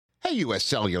Hey, U.S.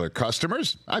 Cellular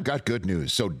customers, I've got good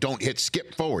news, so don't hit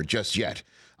skip forward just yet.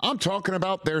 I'm talking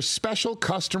about their special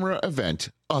customer event,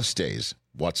 Us Days.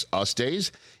 What's Us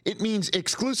Days? It means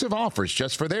exclusive offers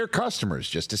just for their customers,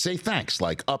 just to say thanks,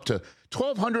 like up to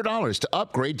 $1,200 to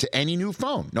upgrade to any new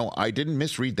phone. No, I didn't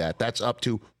misread that. That's up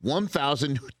to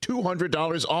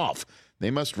 $1,200 off.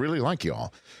 They must really like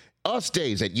y'all. Us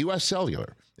Days at U.S.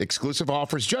 Cellular. Exclusive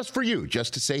offers just for you,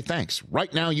 just to say thanks.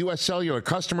 Right now, U.S. Cellular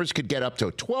customers could get up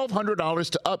to $1,200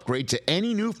 to upgrade to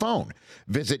any new phone.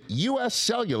 Visit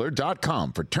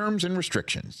uscellular.com for terms and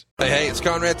restrictions. Hey, it's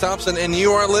Conrad Thompson, and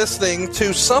you are listening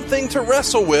to Something to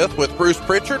Wrestle with Bruce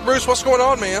Pritchard. Bruce, what's going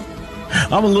on, man?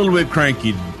 I'm a little bit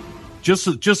cranky. Just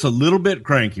a little bit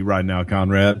cranky right now,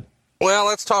 Conrad. Well,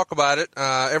 let's talk about it.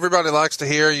 Everybody likes to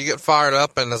hear you get fired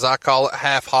up and, as I call it,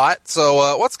 half hot.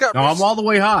 So what's got... No, I'm all the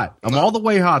way hot. I'm all the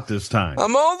way hot this time.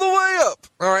 I'm all the way up.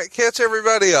 All right, catch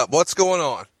everybody up. What's going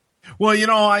on? Well, you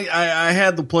know, I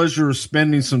had the pleasure of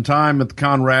spending some time at the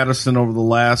Conradison over the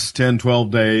last 10, 12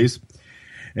 days,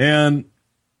 and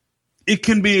it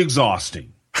can be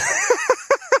exhausting.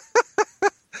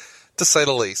 To say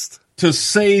the least. To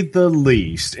say the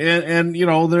least. And you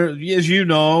know, there, as you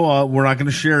know, we're not going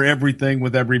to share everything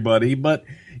with everybody, but,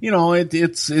 you know,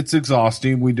 it's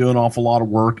exhausting. We do an awful lot of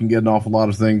work and get an awful lot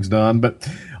of things done. But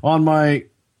on my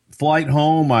flight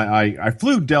home, I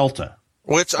flew Delta.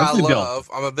 Which I love. Delta.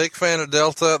 I'm a big fan of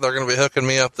Delta. They're going to be hooking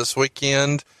me up this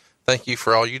weekend. Thank you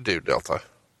for all you do, Delta.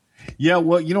 Yeah,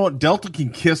 well, you know what? Delta can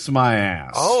kiss my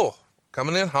ass. Oh,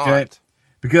 coming in hot. Okay?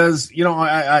 Because, you know,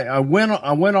 I went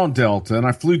on Delta, and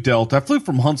I flew Delta. I flew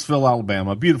from Huntsville,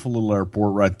 Alabama, a beautiful little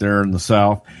airport right there in the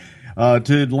south,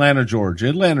 to Atlanta,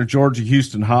 Georgia,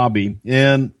 Houston Hobby.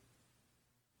 And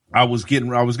I was going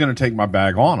to take my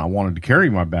bag on. I wanted to carry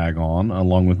my bag on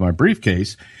along with my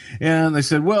briefcase. And they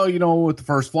said, well, you know, with the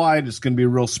first flight, it's going to be a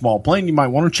real small plane. You might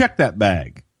want to check that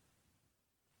bag.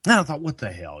 And I thought, what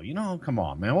the hell? You know, come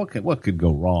on, man. What could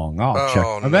go wrong? I'll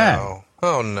check my bag.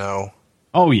 Oh, no.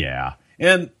 Oh, yeah.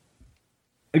 And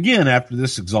again, after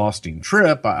this exhausting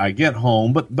trip, I get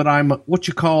home, but I'm what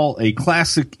you call a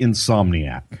classic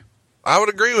insomniac. I would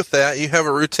agree with that. You have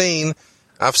a routine.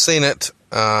 I've seen it.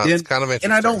 It's kind of interesting.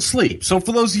 And I don't sleep. So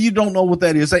for those of you who don't know what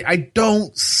that is, I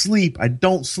don't sleep. I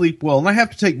don't sleep well. And I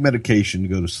have to take medication to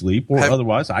go to sleep, or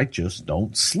otherwise I just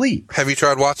don't sleep. Have you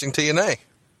tried watching TNA?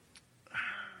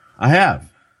 I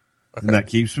have. Okay. And that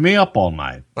keeps me up all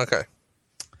night. Okay.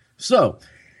 So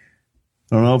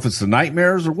I don't know if it's the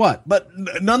nightmares or what, but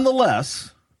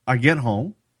nonetheless, I get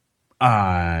home,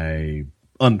 I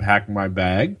unpack my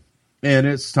bag, and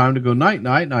it's time to go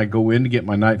night-night, and I go in to get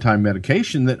my nighttime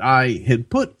medication that I had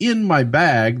put in my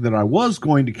bag that I was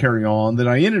going to carry on, that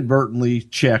I inadvertently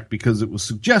checked because it was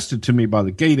suggested to me by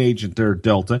the gate agent there at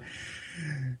Delta.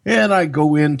 And I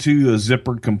go into a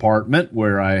zippered compartment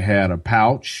where I had a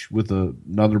pouch with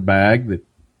another bag that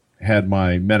had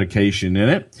my medication in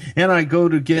it, and I go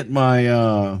to get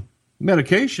my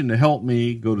medication to help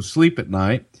me go to sleep at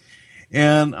night,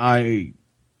 and I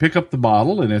pick up the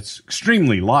bottle, and it's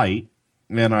extremely light,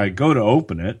 and I go to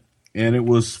open it, and it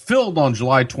was filled on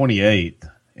July 28th,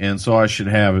 and so I should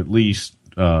have at least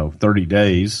 30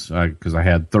 days, because I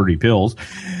had 30 pills,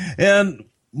 and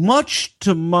much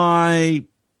to my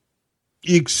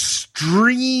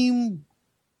extreme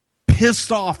pissed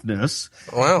offness,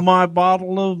 my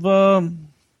bottle of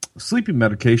sleeping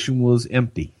medication was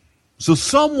empty. So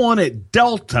someone at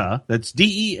Delta, that's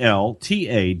DELTA.com,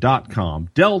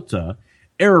 Delta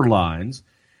Airlines,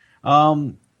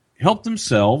 helped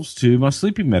themselves to my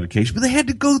sleeping medication, but they had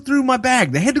to go through my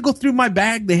bag. They had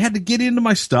to get into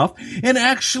my stuff and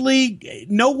actually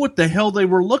know what the hell they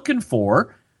were looking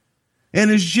for.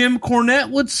 And as Jim Cornette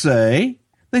would say,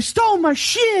 they stole my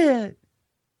shit.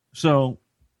 So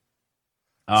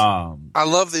I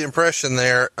love the impression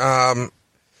there.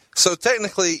 So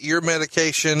technically your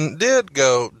medication did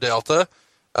go Delta,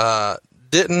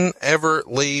 didn't ever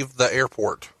leave the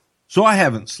airport. So I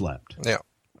haven't slept. Yeah.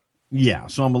 Yeah.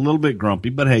 So I'm a little bit grumpy,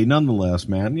 but hey, nonetheless,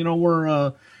 man, you know,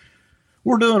 we're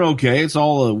doing okay. It's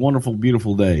all a wonderful,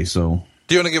 beautiful day. So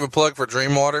do you want to give a plug for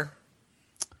Dreamwater?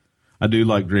 I do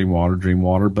like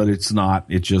Dreamwater, but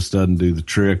it just doesn't do the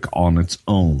trick on its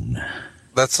own.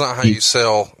 That's not how you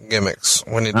sell gimmicks.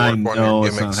 We need to work on your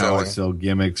gimmick it's not selling. how I sell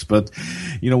gimmicks, but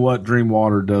you know what?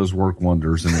 Dreamwater does work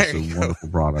wonders, and it's a wonderful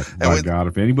product. My God,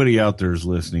 if anybody out there is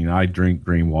listening, I drink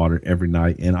Dreamwater every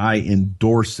night, and I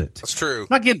endorse it. That's true. I'm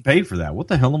not getting paid for that. What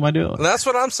the hell am I doing? That's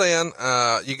what I'm saying.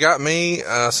 You got me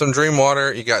some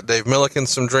Dreamwater. You got Dave Milliken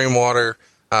some Dreamwater.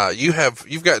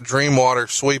 You've got Dreamwater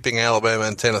sweeping Alabama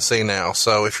and Tennessee now.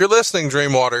 So if you're listening,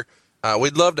 Dreamwater,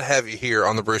 we'd love to have you here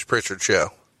on the Bruce Pritchard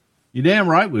Show. You damn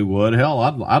right we would. Hell,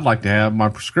 I'd like to have my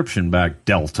prescription back,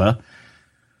 Delta.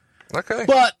 Okay.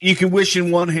 But you can wish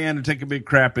in one hand and take a big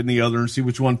crap in the other and see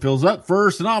which one fills up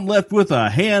first, and I'm left with a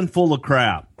handful of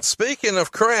crap. Speaking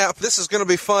of crap, this is going to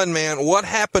be fun, man. What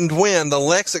happened when? The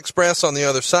Lex Express on the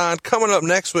other side. Coming up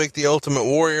next week, The Ultimate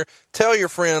Warrior. Tell your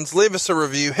friends, leave us a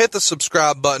review, hit the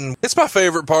subscribe button. It's my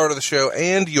favorite part of the show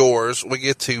and yours. We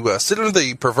get to sit under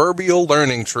the proverbial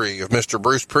learning tree of Mr.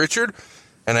 Bruce Pritchard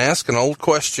and ask an old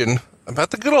question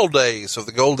about the good old days of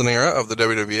the golden era of the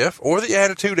WWF or the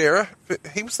Attitude Era.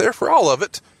 He was there for all of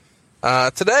it.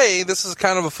 Today, this is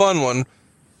kind of a fun one.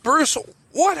 Bruce,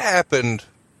 what happened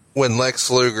when Lex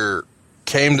Luger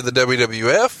came to the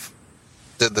WWF,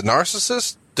 did the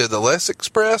Narcissist, did the Lex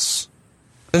Express,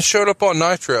 then showed up on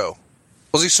Nitro?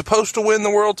 Was he supposed to win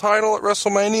the world title at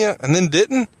WrestleMania and then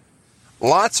didn't?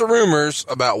 Lots of rumors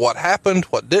about what happened,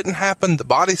 what didn't happen, the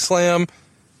Body Slam,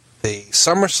 the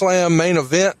SummerSlam main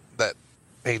event that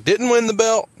he didn't win the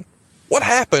belt. What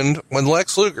happened when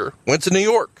Lex Luger went to New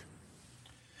York?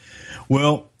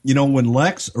 Well, when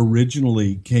Lex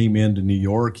originally came into New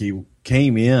York, he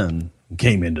came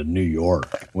into New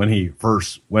York when he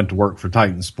first went to work for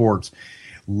Titan Sports.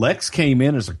 Lex came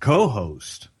in as a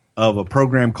co-host of a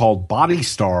program called Body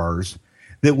Stars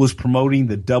that was promoting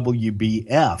the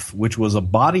WBF, which was a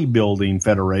bodybuilding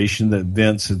federation that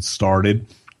Vince had started.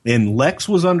 And Lex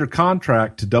was under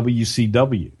contract to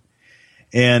WCW.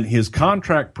 And his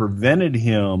contract prevented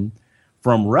him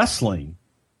from wrestling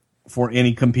for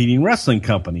any competing wrestling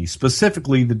company,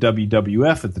 specifically the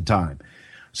WWF at the time.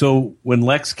 So when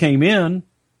Lex came in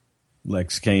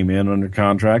under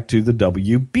contract to the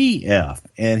WBF,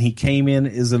 and he came in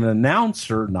as an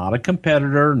announcer, not a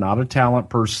competitor, not a talent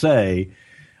per se,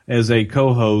 as a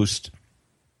co-host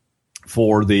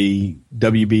for the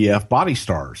WBF Body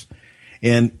Stars.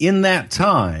 And in that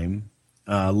time,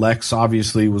 Lex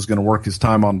obviously was going to work his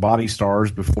time on Body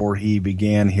Stars before he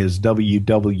began his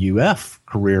WWF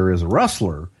career as a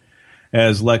wrestler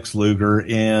as Lex Luger.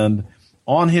 And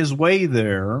on his way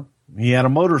there, he had a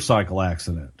motorcycle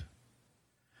accident.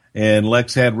 And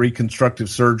Lex had reconstructive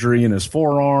surgery in his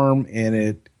forearm, and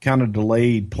it kind of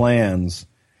delayed plans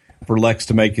for Lex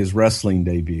to make his wrestling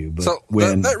debut. But so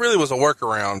that really was a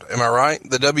workaround. Am I right?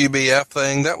 The WBF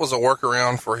thing, that was a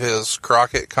workaround for his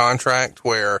Crockett contract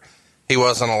where he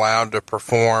wasn't allowed to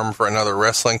perform for another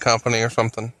wrestling company or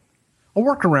something. A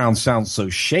workaround sounds so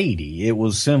shady. It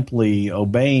was simply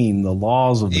obeying the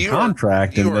laws of the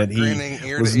contract, and that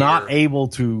he was not able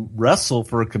to wrestle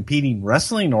for a competing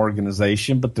wrestling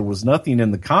organization, but there was nothing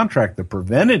in the contract that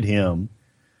prevented him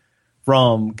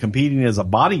from competing as a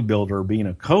bodybuilder, being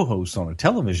a co-host on a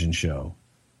television show.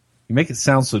 You make it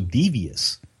sound so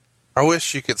devious. I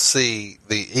wish you could see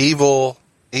the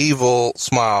evil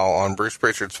smile on Bruce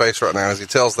Pritchard's face right now as he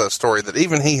tells that story that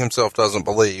even he himself doesn't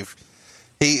believe.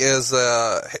 He is,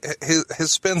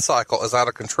 his spin cycle is out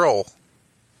of control.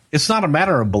 It's not a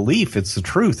matter of belief. It's the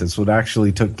truth. It's what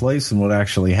actually took place and what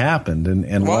actually happened.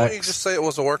 And why don't you just say it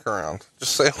was a workaround?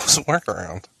 Just say it was a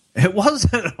workaround. It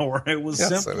wasn't. It was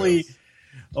simply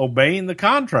obeying the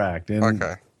contract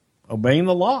and obeying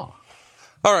the law.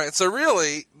 All right. So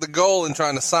really, the goal in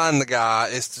trying to sign the guy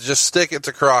is to just stick it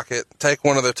to Crockett, take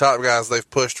one of their top guys they've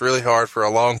pushed really hard for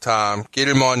a long time, get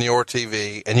him on your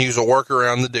TV, and use a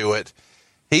workaround to do it.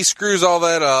 He screws all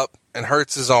that up and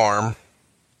hurts his arm.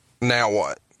 Now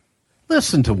what?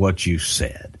 Listen to what you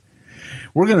said.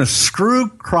 We're going to screw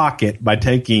Crockett by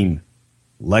taking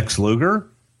Lex Luger.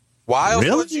 Why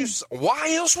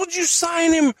else would you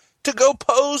sign him to go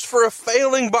pose for a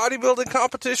failing bodybuilding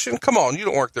competition? Come on, you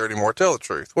don't work there anymore. Tell the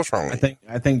truth. What's wrong with you?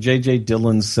 I think J.J.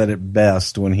 Dillon said it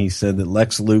best when he said that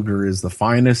Lex Luger is the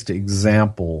finest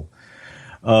example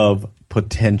of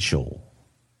potential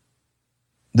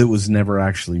that was never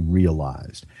actually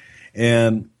realized.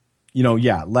 And,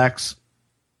 Lex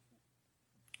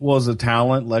was a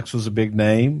talent. Lex was a big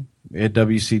name at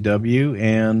WCW,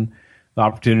 and the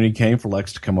opportunity came for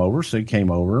Lex to come over, so he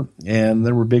came over, and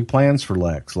there were big plans for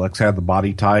Lex. Lex had the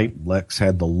body type. Lex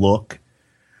had the look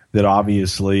that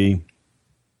obviously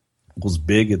was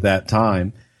big at that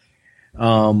time.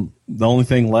 The only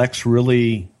thing Lex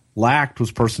really lacked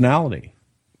was personality.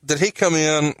 Did he come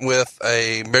in with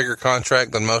a bigger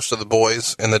contract than most of the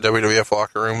boys in the WWF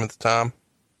locker room at the time?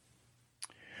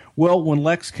 Well, when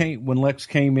Lex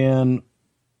came in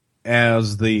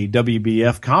as the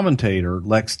WBF commentator,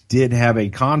 Lex did have a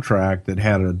contract that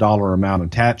had a dollar amount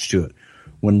attached to it.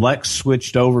 When Lex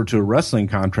switched over to a wrestling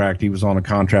contract, he was on a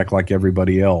contract like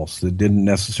everybody else that didn't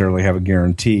necessarily have a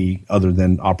guarantee other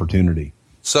than opportunity.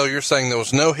 So you're saying there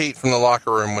was no heat from the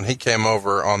locker room when he came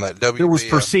over on that WBF? There was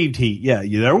perceived heat. Yeah,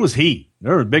 there was heat.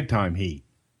 There was big time heat.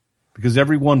 because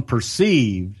everyone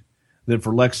perceived that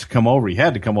for Lex to come over, he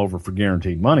had to come over for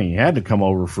guaranteed money. He had to come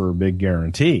over for a big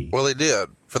guarantee. Well, he did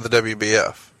for the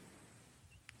WBF.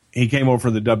 He came over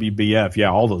for the WBF.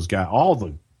 Yeah, all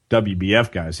the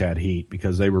WBF guys had heat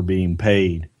because they were being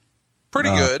paid pretty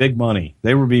good, big money.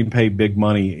 They were being paid big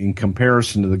money in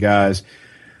comparison to the guys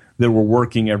that were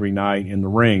working every night in the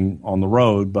ring on the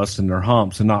road, busting their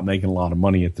humps and not making a lot of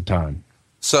money at the time.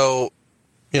 So,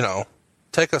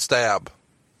 take a stab.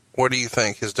 What do you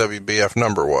think his WBF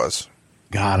number was?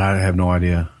 God, I have no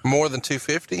idea. More than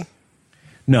 250?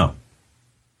 No.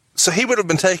 So he would have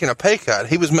been taking a pay cut.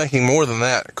 He was making more than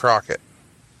that at Crockett.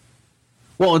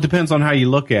 Well, it depends on how you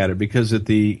look at it, because at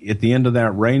the end of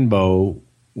that rainbow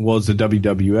was a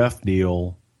WWF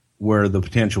deal where the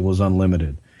potential was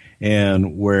unlimited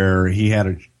and where he had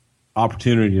an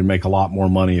opportunity to make a lot more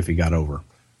money if he got over.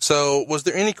 So was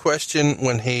there any question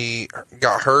when he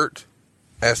got hurt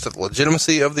as to the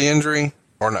legitimacy of the injury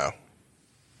or no?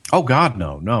 Oh, God,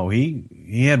 no. No, he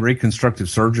had reconstructive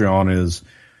surgery on his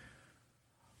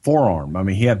forearm. I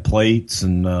mean, he had plates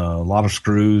and a lot of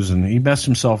screws, and he messed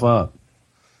himself up.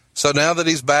 So now that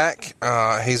he's back,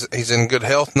 he's in good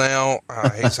health now.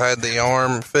 He's had the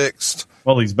arm fixed.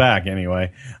 Well, he's back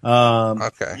anyway.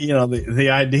 Okay. The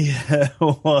idea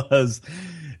was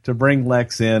to bring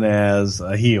Lex in as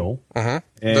a heel. Mm-hmm.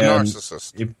 And the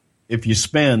narcissist. If you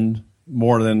spend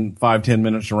more than 5-10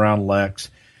 minutes around Lex,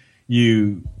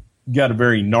 you got a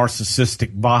very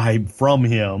narcissistic vibe from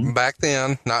him. Back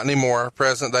then, not anymore.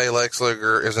 Present day Lex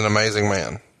Luger is an amazing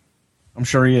man. I'm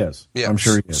sure he is. Yeah, I'm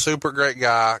sure he is. Super great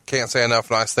guy. Can't say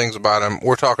enough nice things about him.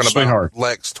 We're talking about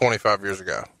Lex 25 years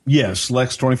ago. Yes,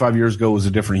 Lex 25 years ago was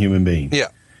a different human being. Yeah.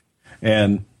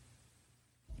 And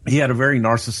he had a very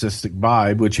narcissistic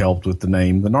vibe, which helped with the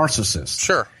name The Narcissist.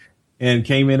 Sure. And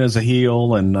came in as a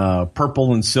heel and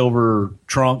purple and silver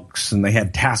trunks, and they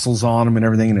had tassels on them and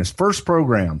everything. And his first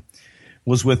program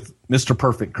was with Mr.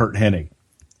 Perfect, Kurt Hennig.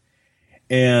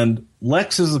 And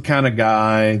Lex is the kind of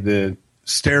guy that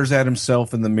stares at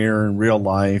himself in the mirror in real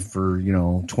life for,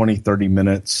 20, 30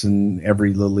 minutes, and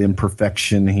every little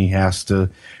imperfection he has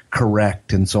to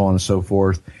correct and so on and so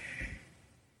forth.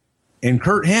 And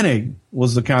Kurt Hennig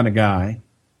was the kind of guy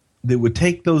that would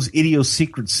take those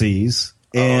idiosyncrasies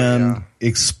and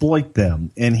exploit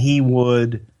them. And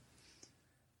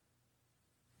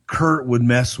Kurt would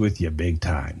mess with you big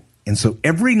time. And so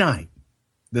every night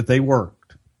that they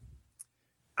worked,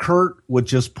 Kurt would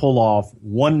just pull off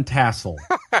one tassel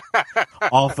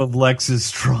off of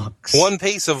Lex's trunks. One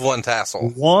piece of one tassel.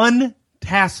 One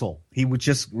tassel. He would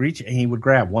just reach and he would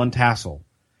grab one tassel.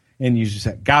 And you just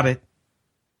said, got it.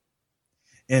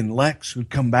 And Lex would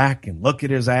come back and look at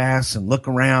his ass and look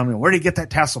around. And where did he get that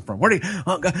tassel from?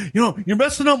 You're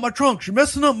messing up my trunks. You're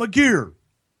messing up my gear.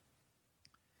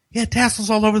 He had tassels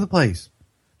all over the place.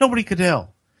 Nobody could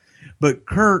tell. But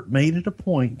Kurt made it a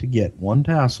point to get one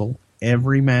tassel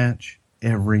every match,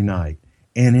 every night.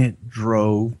 And it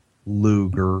drove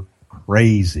Luger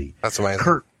crazy. That's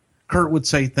amazing. Kurt would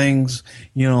say things,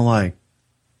 like,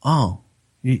 oh,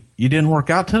 you didn't work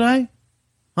out today?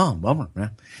 Oh, bummer,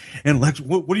 man. And Lex,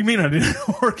 what do you mean I didn't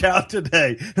work out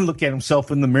today? And look at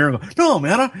himself in the mirror and go, no,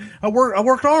 man, I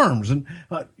worked arms. And,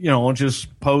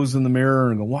 just pose in the mirror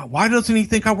and go, why doesn't he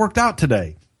think I worked out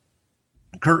today?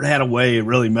 Kurt had a way of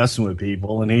really messing with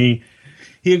people, and he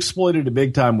exploited it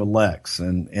big time with Lex,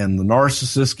 and the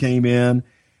narcissist came in.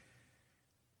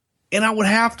 And I would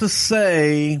have to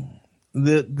say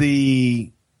that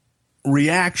the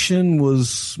reaction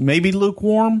was maybe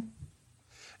lukewarm.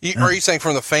 Are you saying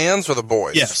from the fans or the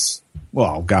boys? Yes.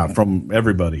 Well, God, from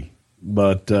everybody.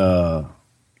 But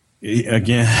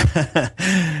again,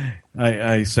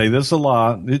 I say this a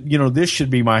lot. This should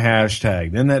be my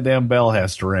hashtag. Then that damn bell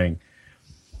has to ring.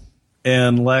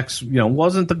 And Lex,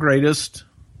 wasn't the greatest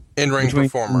in-ring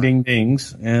performer.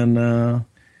 Ding-dings. And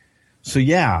so,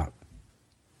 yeah,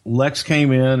 Lex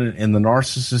came in and the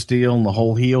narcissist deal and the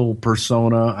whole heel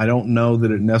persona, I don't know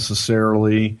that it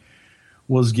necessarily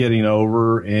was getting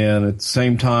over. And at the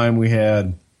same time, we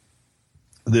had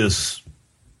this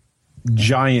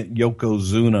giant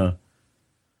Yokozuna.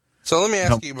 So let me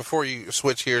ask you before you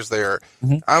switch gears there.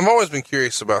 Mm-hmm. I've always been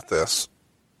curious about this.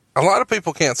 A lot of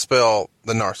people can't spell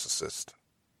the narcissist,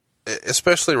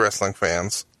 especially wrestling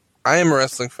fans. I am a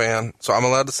wrestling fan, so I'm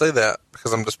allowed to say that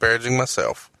because I'm disparaging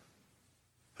myself.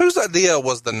 Whose idea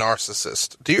was the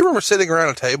narcissist? Do you remember sitting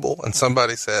around a table and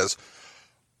somebody says,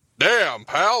 "Damn,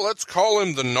 pal, let's call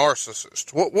him the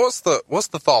narcissist"? What's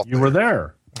the thought? You were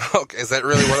there. Okay, is that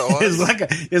really what it was?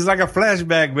 it's like a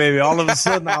flashback, baby. All of a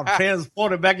sudden, I'm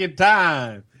transported back in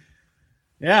time.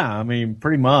 Yeah, I mean,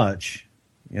 pretty much.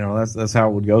 That's how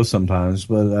it would go sometimes.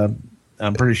 But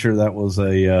I'm pretty sure that was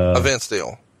a Vince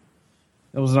deal.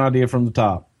 That was an idea from the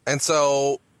top. And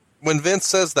so when Vince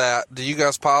says that, do you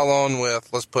guys pile on with,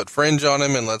 let's put fringe on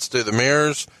him and let's do the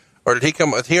mirrors? Or did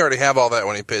he already have all that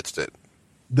when he pitched it?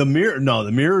 The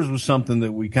mirrors was something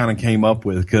that we kind of came up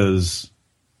with because,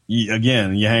 you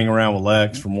hang around with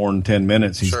Lex for more than 10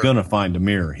 minutes, he's going to find a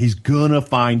mirror. He's going to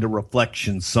find a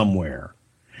reflection somewhere.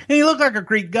 And he looked like a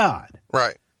Greek god.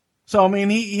 Right. So, I mean,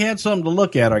 he had something to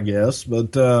look at, I guess.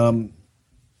 But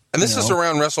and this is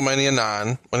around WrestleMania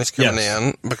 9 when he's coming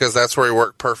in, because that's where he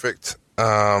worked perfect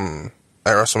at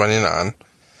WrestleMania 9.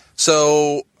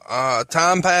 So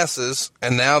time passes,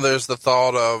 and now there's the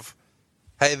thought of,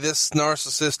 hey, this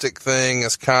narcissistic thing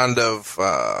is kind of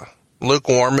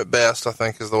lukewarm at best, I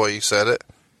think is the way you said it.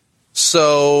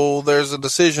 So there's a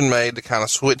decision made to kind of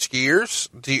switch gears.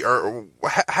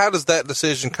 How does that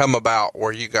decision come about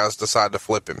where you guys decide to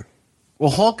flip him? Well,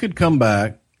 Hulk had come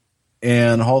back,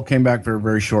 and Hulk came back for a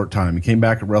very short time. He came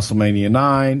back at WrestleMania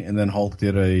 9, and then Hulk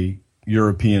did a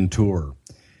European tour.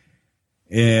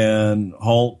 And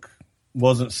Hulk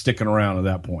wasn't sticking around at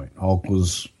that point. Hulk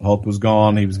was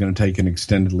gone. He was going to take an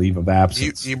extended leave of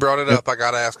absence. You brought it up. I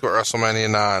got to ask about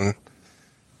WrestleMania 9.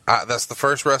 That's the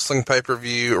first wrestling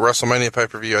pay-per-view, WrestleMania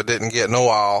pay-per-view I didn't get in a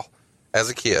while as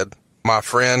a kid. My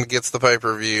friend gets the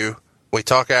pay-per-view. We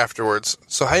talk afterwards.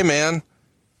 So, hey, man,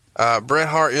 Bret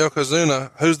Hart,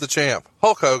 Yokozuna, who's the champ?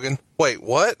 Hulk Hogan. Wait,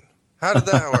 what? How did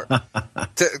that work?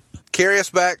 Carry us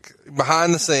back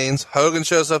behind the scenes. Hogan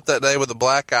shows up that day with a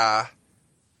black eye.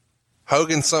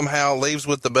 Hogan somehow leaves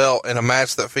with the belt in a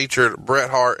match that featured Bret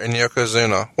Hart and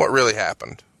Yokozuna. What really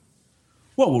happened?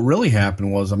 Well, what really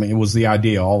happened was, it was the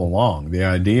idea all along. The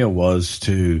idea was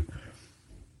to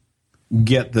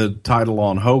get the title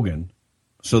on Hogan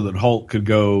so that Hulk could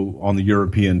go on the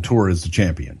European tour as the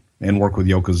champion and work with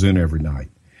Yokozuna every night.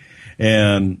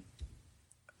 And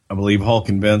I believe Hulk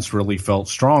and Vince really felt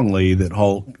strongly that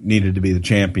Hulk needed to be the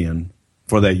champion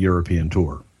for that European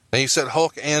tour. Now, you said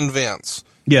Hulk and Vince.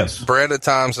 Yes. Bret at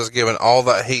times has given all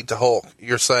that heat to Hulk.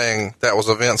 You're saying that was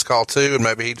a Vince call too, and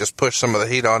maybe he just pushed some of the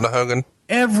heat onto Hogan?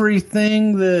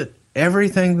 Everything that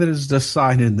is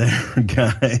decided there,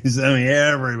 guys,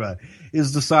 everybody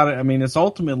is decided. It's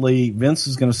ultimately Vince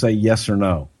is going to say yes or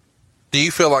no. Do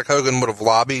you feel like Hogan would have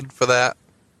lobbied for that?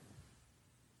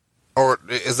 Or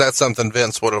is that something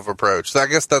Vince would have approached? I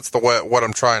guess that's what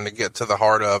I'm trying to get to the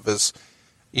heart of is,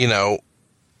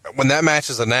 when that match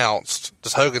is announced,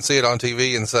 does Hogan see it on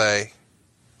TV and say,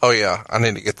 oh yeah, I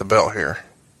need to get the belt here?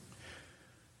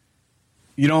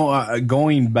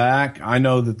 Going back, I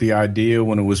know that the idea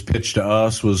when it was pitched to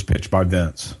us was pitched by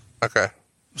Vince. Okay.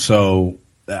 So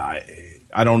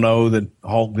I don't know that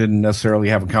Hulk didn't necessarily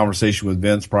have a conversation with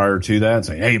Vince prior to that and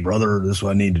say, hey, brother, this is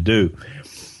what I need to do.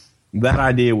 That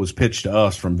idea was pitched to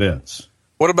us from Vince.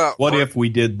 What if we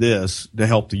did this to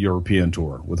help the European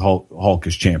tour with Hulk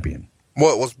as champion?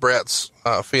 What was Bret's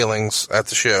feelings at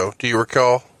the show? Do you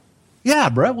recall? Yeah,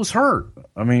 Bret was hurt.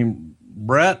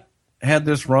 Bret had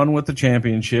this run with the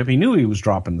championship. He knew he was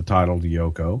dropping the title to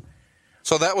Yoko.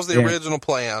 So that was the original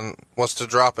plan, was to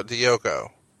drop it to Yoko.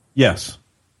 Yes.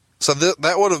 So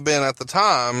that would have been, at the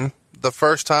time, the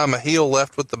first time a heel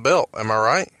left with the belt. Am I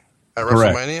right? At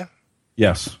Correct. WrestleMania?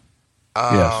 Yes.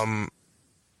 Yes.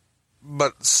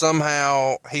 But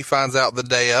somehow he finds out the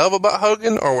day of about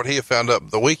Hogan, or would he have found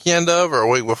out the weekend of, or a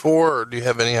week before, or do you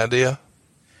have any idea?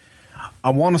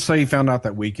 I want to say he found out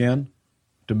that weekend.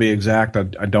 To be exact, I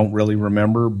don't really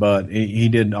remember, but he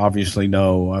did obviously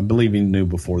know. I believe he knew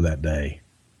before that day.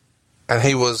 And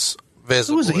he was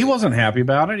visibly... He wasn't happy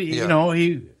about it. He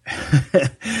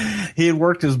he had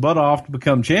worked his butt off to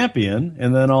become champion,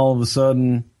 and then all of a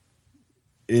sudden...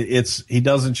 he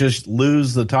doesn't just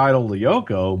lose the title to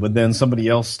Yoko, but then somebody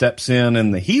else steps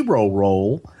in the hero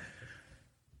role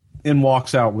and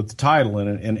walks out with the title,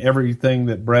 and everything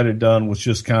that Bret had done was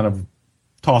just kind of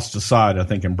tossed aside, I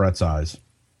think, in Bret's eyes.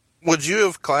 How would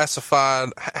you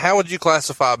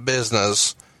classify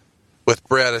business with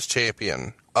Bret as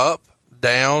champion? Up,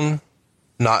 down,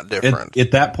 not different? At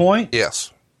that point?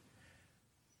 Yes.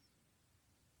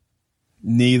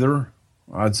 Neither.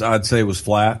 I'd say it was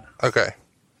flat. Okay.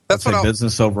 I'd say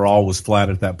business overall was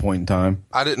flat at that point in time.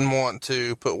 I didn't want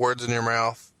to put words in your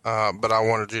mouth, but I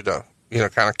wanted you to,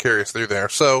 kind of carry us through there.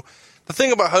 So the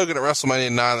thing about Hogan at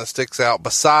WrestleMania 9 that sticks out,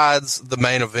 besides the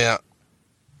main event,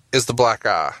 is the black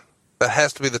eye. That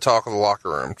has to be the talk of the locker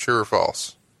room. True or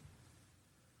false?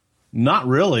 Not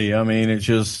really. It's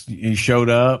just he showed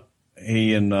up.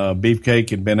 He and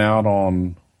Beefcake had been out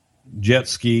on jet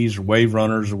skis or wave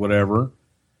runners or whatever,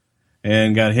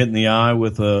 and got hit in the eye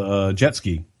with a jet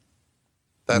ski.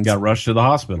 And got rushed to the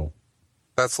hospital.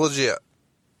 That's legit.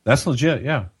 That's legit,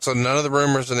 yeah. So none of the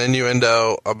rumors and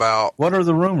innuendo about... What are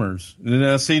the rumors?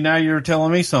 See, now you're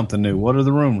telling me something new. What are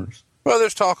the rumors? Well,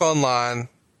 there's talk online.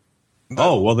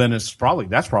 Well, then that's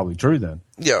probably true then.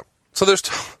 Yeah. So there's...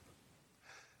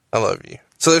 I love you.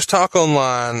 So there's talk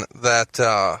online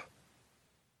that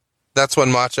that's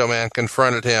when Macho Man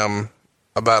confronted him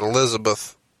about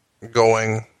Elizabeth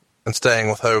going and staying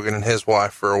with Hogan and his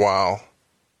wife for a while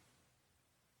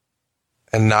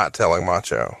and not telling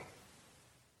Macho.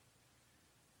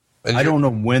 And I don't know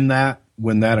when that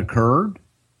occurred.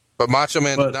 But Macho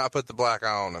Man did not put the black eye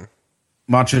on him.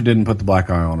 Macho didn't put the black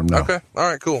eye on him, no. Okay. All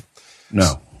right, cool.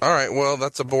 No. All right, well,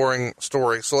 that's a boring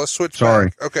story. So let's switch Sorry.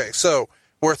 back. Okay, so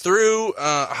we're through.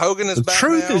 Hogan is back now. The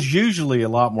truth is usually a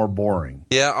lot more boring.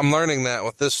 Yeah, I'm learning that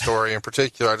with this story in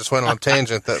particular. I just went on a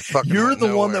tangent that fucking You're the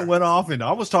nowhere. one that went off, and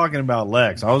I was talking about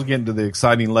Lex. I was getting to the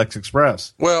exciting Lex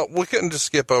Express. Well, we couldn't just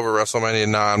skip over WrestleMania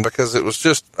 9 because it was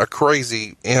just a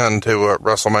crazy end to a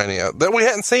WrestleMania that we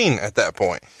hadn't seen at that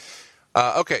point.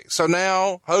 Okay, so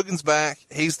now Hogan's back.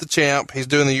 He's the champ. He's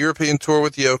doing the European tour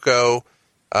with Yoko.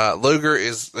 Luger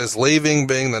is leaving,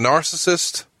 being the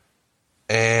narcissist.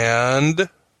 And...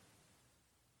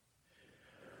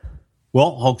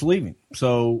 Well, Hulk's leaving.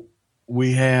 So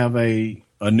we have a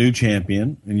new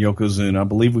champion in Yokozuna. I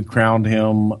believe we crowned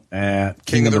him at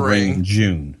King of the Ring in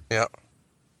June. Yeah.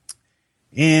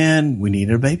 And we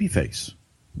needed a baby face.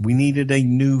 We needed a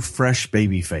new, fresh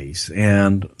baby face.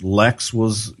 And Lex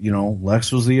was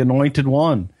the anointed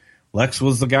one. Lex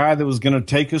was the guy that was going to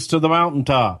take us to the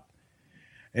mountaintop.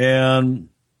 And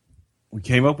we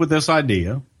came up with this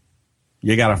idea.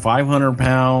 You got a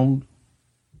 500-pound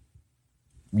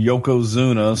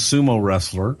Yokozuna sumo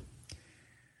wrestler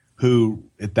who,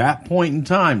 at that point in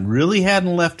time, really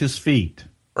hadn't left his feet.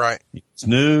 Right. It's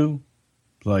new.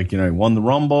 Like, he won the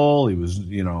Rumble. He was,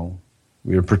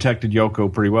 we had protected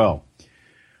Yoko pretty well.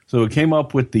 So it came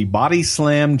up with the Body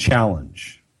Slam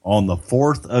Challenge on the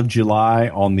 4th of July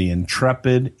on the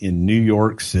Intrepid in New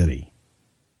York City.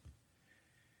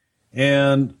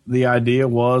 And the idea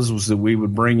was that we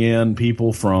would bring in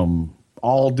people from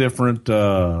all different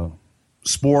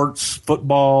sports,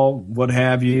 football, what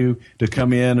have you, to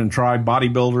come in and try,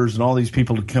 bodybuilders and all these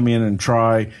people to come in and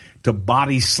try to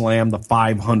body slam the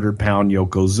 500-pound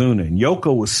Yokozuna. And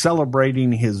Yoko was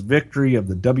celebrating his victory of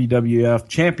the WWF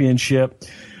Championship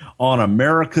on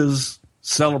America's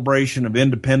celebration of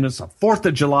independence, the 4th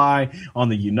of July, on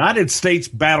the United States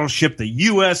battleship, the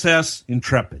USS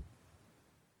Intrepid.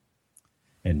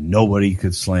 And nobody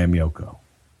could slam Yoko.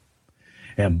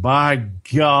 And by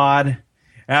God,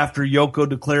 after Yoko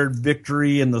declared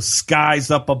victory in the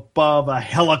skies up above, a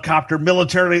helicopter,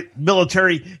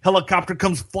 military helicopter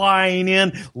comes flying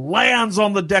in, lands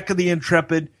on the deck of the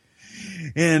Intrepid,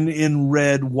 and in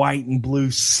red, white, and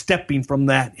blue, stepping from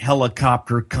that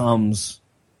helicopter comes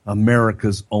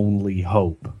America's only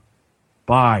hope.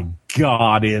 By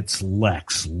God, it's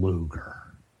Lex Luger.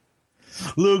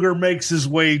 Luger makes his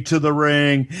way to the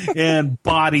ring and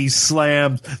body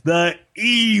slams the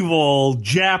evil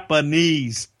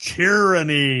Japanese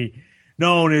tyranny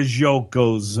known as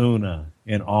Yokozuna,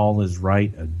 and all is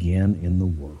right again in the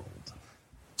world.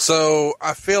 So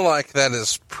I feel like that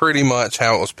is pretty much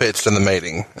how it was pitched in the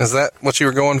meeting. Is that what you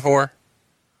were going for?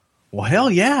 Well,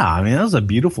 hell yeah. I mean, that was a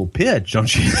beautiful pitch,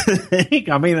 don't you think?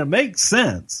 I mean, it makes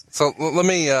sense. So let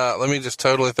me just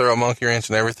totally throw a monkey wrench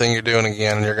in everything you're doing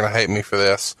again, and you're going to hate me for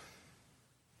this.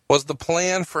 Was the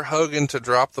plan for Hogan to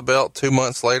drop the belt 2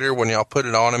 months later when y'all put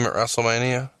it on him at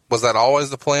WrestleMania? Was that always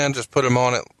the plan? Just put him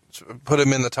on it, put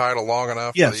him in the title long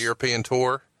enough for the European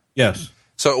tour? Yes.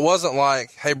 So it wasn't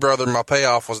like, hey, brother, my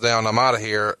payoff was down, I'm out of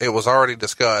here. It was already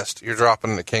discussed. You're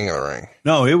dropping the King of the Ring.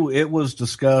 No, it was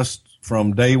discussed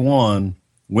from day one.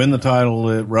 Win the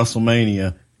title at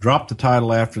WrestleMania, drop the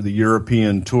title after the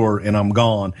European tour, and I'm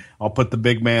gone. I'll put the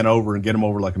big man over and get him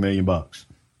over like $1 million.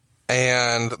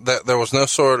 And that there was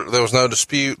no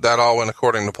dispute. That all went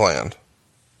according to plan.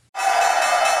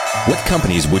 What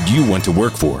companies would you want to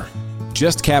work for?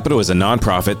 Just Capital is a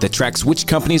nonprofit that tracks which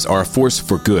companies are a force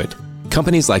for good.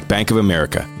 Companies like Bank of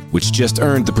America, which just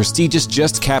earned the prestigious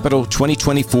Just Capital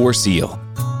 2024 seal.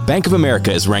 Bank of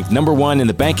America is ranked #1 in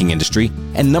the banking industry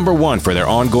and #1 for their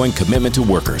ongoing commitment to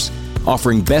workers,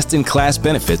 offering best-in-class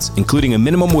benefits, including a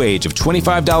minimum wage of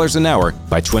 $25 an hour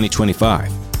by 2025.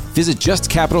 Visit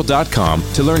justcapital.com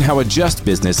to learn how a just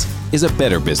business is a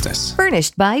better business.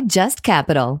 Furnished by Just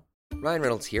Capital. Ryan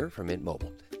Reynolds here from Mint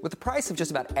Mobile. With the price of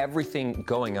just about everything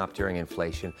going up during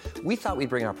inflation, we thought we'd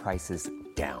bring our prices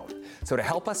down. So to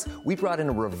help us, we brought in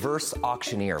a reverse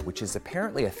auctioneer, which is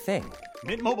apparently a thing.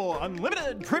 Mint Mobile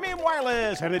Unlimited Premium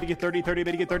Wireless. How to get 30, 30,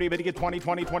 bit to get 30, bit to get 20,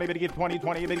 20, 20, bit to get 20,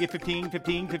 20, bit to get 15,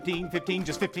 15, 15, 15,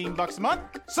 just $15 a month?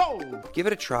 Sold! Give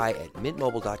it a try at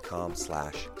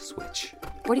mintmobile.com/switch.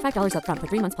 $45 up front for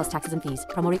 3 months plus taxes and fees.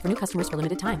 Promo rate for new customers for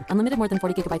limited time. Unlimited more than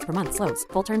 40 gigabytes per month. Slows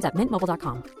full terms at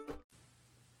mintmobile.com.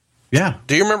 Yeah.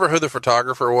 Do you remember who the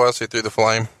photographer was who threw the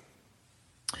flame?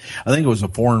 I think it was a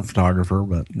foreign photographer,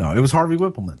 but no, it was Harvey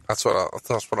Whippleman. That's what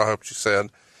I hoped you said.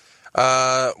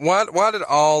 Why did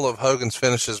all of Hogan's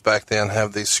finishes back then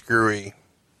have these screwy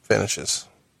finishes?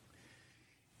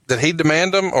 Did he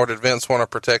demand them, or did Vince want to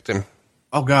protect him?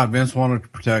 Oh God, Vince wanted to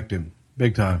protect him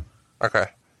big time. Okay.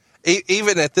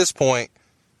 Even at this point,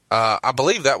 I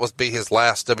believe that would be his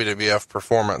last WWF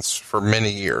performance for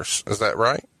many years. Is that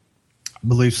right? I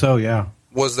believe so. Yeah.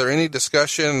 Was there any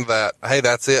discussion that, hey,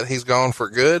 that's it, he's gone for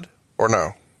good, or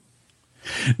no?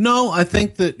 No, I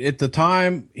think that at the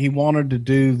time he wanted to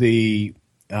do the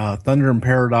Thunder in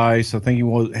Paradise. I think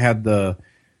he had the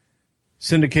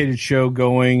syndicated show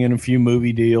going and a few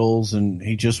movie deals, and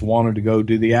he just wanted to go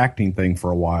do the acting thing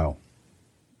for a while.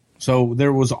 So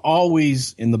there was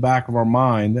always in the back of our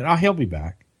mind that, he'll be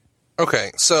back.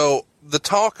 Okay, so the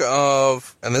talk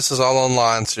of, and this is all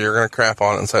online, so you're going to crap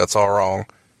on it and say it's all wrong.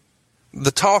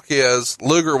 The talk is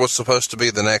Luger was supposed to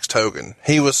be the next Hogan.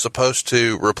 He was supposed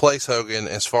to replace Hogan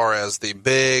as far as the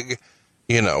big,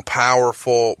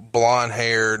 powerful,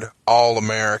 blonde-haired,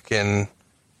 all-American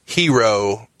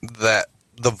hero that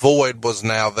the void was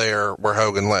now there where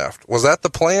Hogan left. Was that the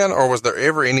plan, or was there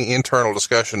ever any internal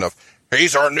discussion of,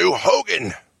 he's our new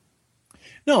Hogan?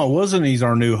 No, it wasn't he's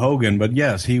our new Hogan, but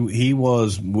yes, he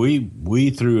was, we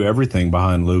threw everything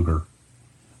behind Luger.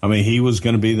 I mean, he was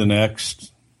going to be the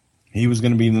next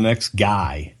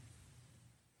guy.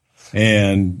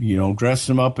 And, dressed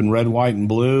him up in red, white, and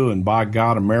blue, and by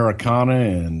God, Americana,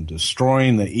 and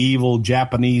destroying the evil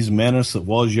Japanese menace that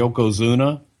was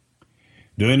Yokozuna,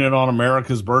 doing it on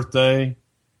America's birthday.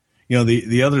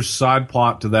 The other side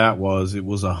plot to that was it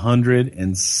was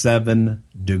 107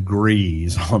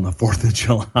 degrees on the 4th of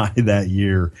July that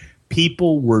year.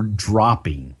 People were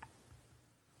dropping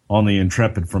on the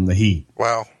Intrepid from the heat.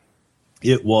 Wow.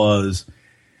 It was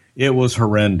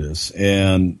horrendous.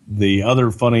 And the other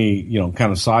funny,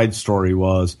 kind of side story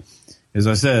was, as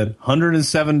I said,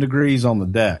 107 degrees on the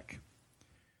deck.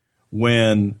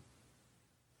 When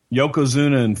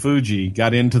Yokozuna and Fuji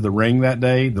got into the ring that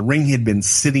day, the ring had been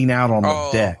sitting out on the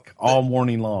deck all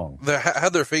morning long.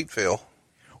 How'd their feet feel?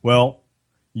 Well,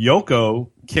 Yoko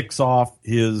kicks off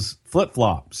his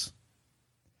flip-flops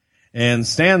and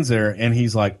stands there, and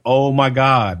he's like, oh my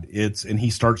God, and he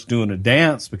starts doing a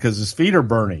dance because his feet are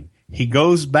burning. He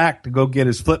goes back to go get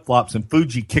his flip-flops, and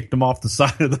Fuji kicked him off the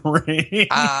side of the ring.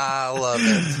 I love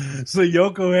it. So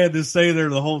Yoko had to stay there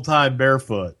the whole time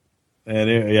barefoot.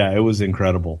 And it was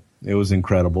incredible. It was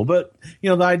incredible. But, the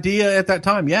idea at that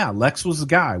time, Lex was the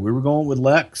guy. We were going with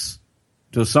Lex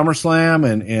to SummerSlam,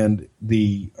 and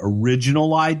the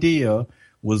original idea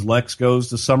was Lex goes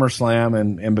to SummerSlam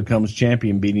and becomes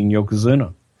champion, beating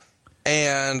Yokozuna.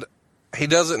 And he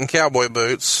does it in cowboy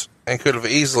boots and could have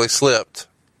easily slipped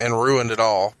and ruined it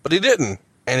all. But he didn't.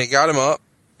 And he got him up,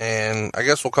 and I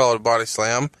guess we'll call it a body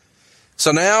slam.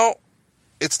 So now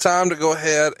it's time to go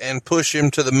ahead and push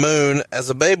him to the moon as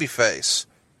a babyface.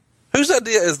 Whose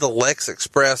idea is the Lex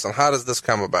Express, and how does this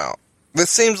come about?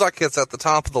 This seems like it's at the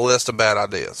top of the list of bad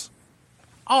ideas.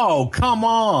 Oh, come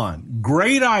on.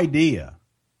 Great idea.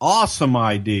 Awesome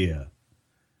idea.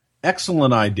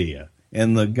 Excellent idea.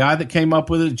 And the guy that came up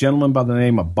with it, a gentleman by the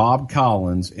name of Bob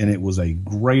Collins, and it was a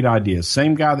great idea.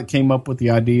 Same guy that came up with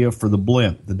the idea for the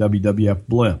blimp, the WWF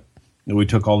blimp, that we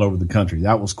took all over the country.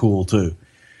 That was cool, too.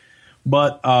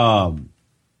 But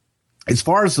as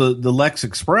far as the Lex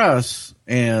Express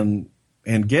and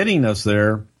getting us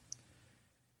there,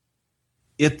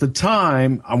 at the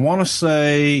time, I want to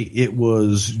say it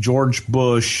was George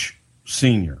Bush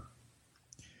Sr.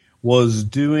 was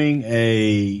doing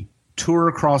a tour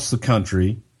across the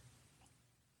country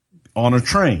on a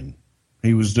train.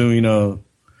 He was doing a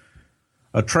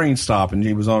train stop, and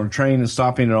he was on a train and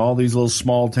stopping at all these little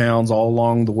small towns all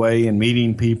along the way and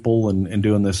meeting people and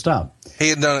doing this stuff. He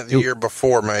had done it the year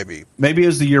before, maybe. Maybe it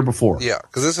was the year before. Yeah,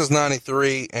 because this is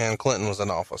 93, and Clinton was in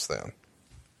office then.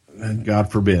 And God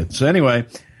forbid. So anyway,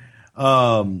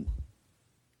 that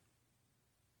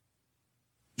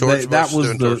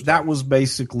was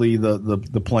basically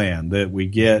the plan that we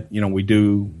get.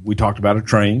 We talked about a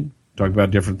train, talked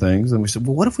about different things, and we said,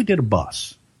 well, what if we did a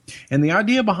bus? And the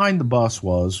idea behind the bus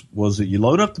was that you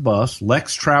load up the bus,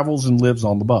 Lex travels and lives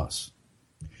on the bus.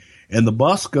 And the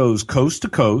bus goes coast to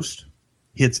coast,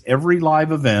 hits every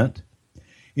live event,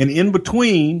 and in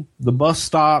between, the bus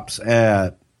stops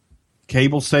at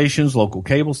cable stations,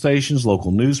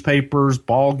 local newspapers,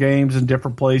 ball games in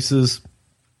different places.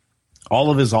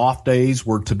 All of his off days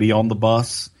were to be on the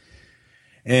bus.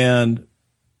 And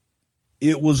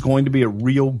it was going to be a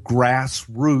real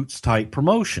grassroots type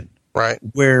promotion. Right.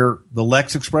 Where the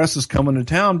Lex Express is coming to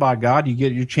town, by God, you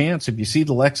get your chance. If you see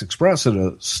the Lex Express at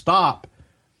a stop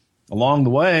along the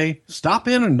way, stop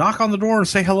in and knock on the door and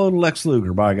say hello to Lex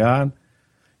Luger, by God.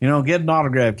 You know, get an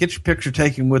autograph, get your picture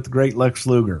taken with the great Lex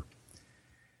Luger.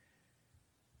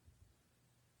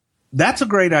 That's a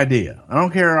great idea. I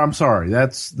don't care. I'm sorry. That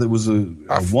was a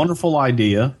wonderful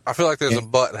idea. I feel like there's a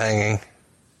butt hanging.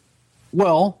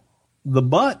 Well, the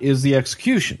butt is the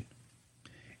execution.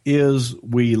 Is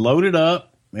we loaded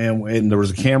up and there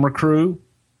was a camera crew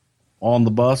on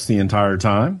the bus the entire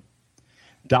time,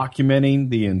 documenting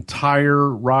the entire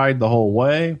ride the whole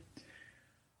way.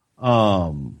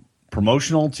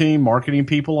 Promotional team, marketing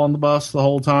people on the bus the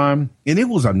whole time. And it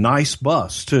was a nice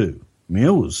bus too. I mean,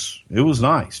 it was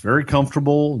nice, very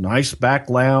comfortable, nice back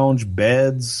lounge,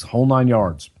 beds, whole 9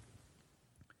 yards.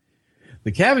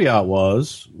 The caveat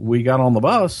was we got on the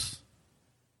bus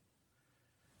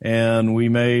and we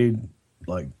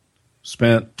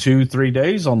spent 2-3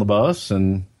 days on the bus,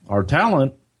 and our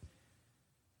talent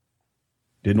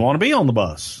didn't want to be on the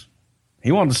bus.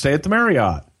 He wanted to stay at the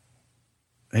Marriott.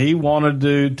 He wanted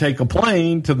to take a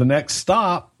plane to the next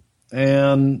stop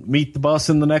and meet the bus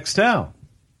in the next town,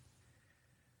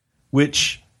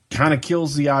 which kind of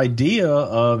kills the idea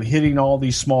of hitting all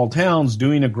these small towns,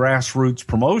 doing a grassroots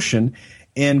promotion,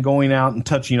 and going out and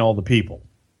touching all the people.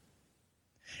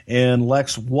 And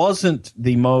Lex wasn't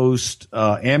the most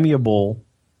amiable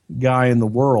guy in the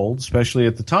world, especially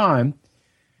at the time.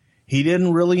 He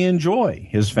didn't really enjoy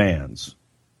his fans.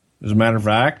 As a matter of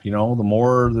fact, you know, the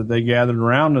more that they gathered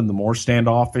around him, the more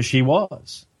standoffish he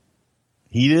was.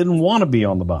 He didn't want to be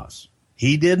on the bus.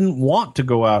 He didn't want to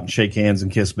go out and shake hands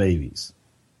and kiss babies,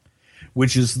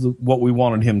 which is what we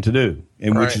wanted him to do,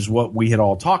 and right. Which is what we had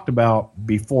all talked about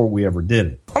before we ever did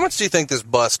it. How much do you think this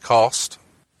bus cost?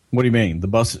 What do you mean? The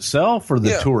bus itself or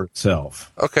the tour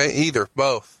itself? Okay, either,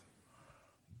 both.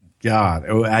 God,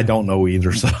 I don't know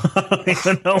either, so I don't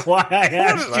even know why I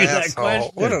asked you that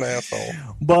question. What an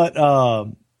asshole. But,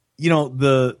 you know,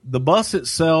 the bus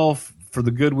itself, for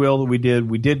the goodwill that we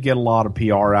did get a lot of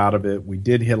PR out of it. We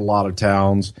did hit a lot of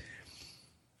towns.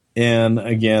 And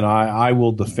again, I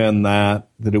will defend that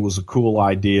it was a cool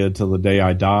idea till the day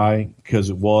I die, because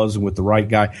it was, and with the right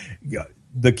guy.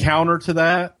 The counter to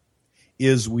that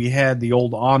is we had the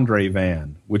old Andre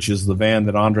van, which is the van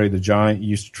that Andre the Giant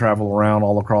used to travel around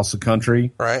all across the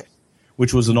country. Right.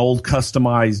 Which was an old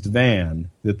customized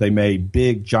van that they made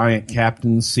big giant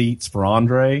captain seats for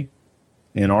Andre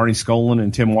and Arnie Skolin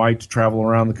and Tim White to travel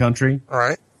around the country. All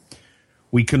right.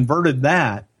 We converted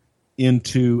that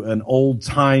into an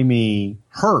old-timey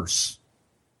hearse.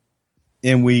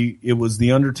 And it was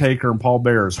the Undertaker and Paul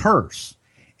Bearer's hearse.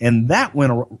 And that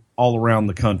went all around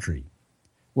the country.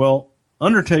 Well,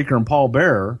 Undertaker and Paul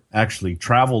Bearer actually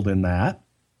traveled in that.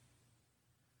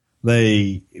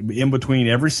 They, in between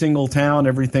every single town,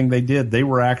 everything they did, they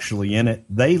were actually in it.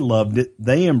 They loved it.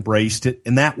 They embraced it,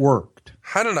 and that worked.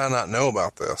 How did I not know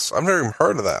about this? I've never even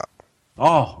heard of that.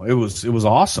 Oh, it was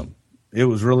awesome. It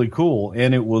was really cool,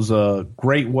 and it was a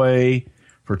great way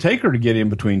for Taker to get in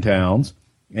between towns.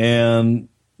 And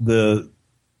the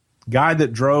guy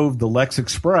that drove the Lex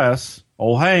Express,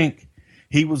 old Hank,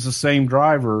 he was the same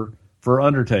driver for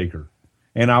Undertaker.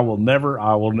 And I will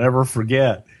never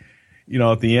forget, you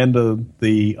know, at the end of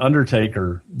the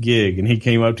Undertaker gig, and he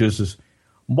came up to us and says,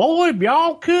 "Boy, if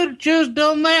y'all could have just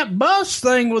done that bus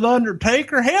thing with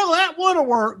Undertaker, hell, that would have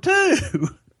worked too."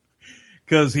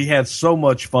 Because he had so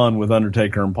much fun with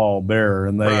Undertaker and Paul Bearer,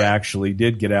 and they actually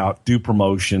did get out, do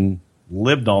promotion,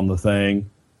 lived on the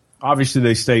thing. Obviously,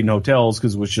 they stayed in hotels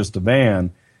because it was just a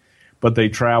van, but they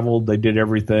traveled, they did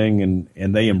everything,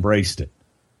 and they embraced it.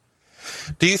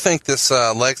 Do you think this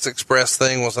Lex Express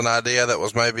thing was an idea that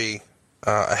was maybe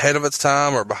ahead of its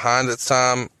time or behind its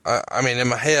time? I mean, in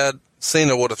my head,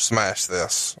 Cena would have smashed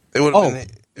this. It would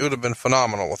have been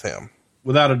phenomenal with him.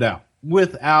 Without a doubt.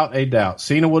 Without a doubt.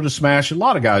 Cena would have smashed it. A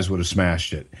lot of guys would have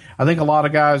smashed it. I think a lot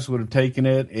of guys would have taken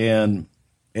it and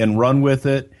run with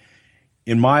it.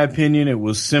 In my opinion, it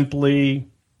was simply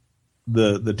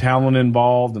the talent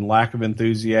involved and lack of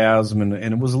enthusiasm, and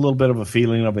it was a little bit of a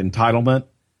feeling of entitlement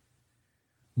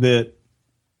that,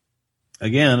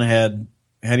 again,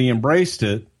 had he embraced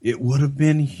it, it would have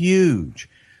been huge.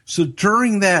 So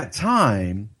during that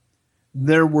time,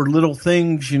 there were little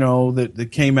things, that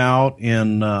came out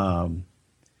in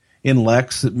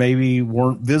Lex that maybe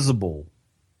weren't visible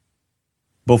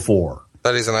before.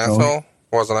 That he's an asshole?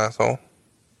 Was an asshole?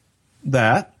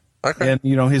 That. Okay.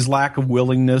 And, his lack of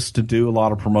willingness to do a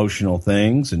lot of promotional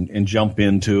things and jump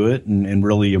into it and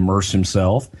really immerse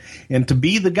himself. And to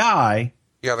be the guy.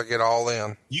 You got to get all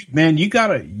in. You got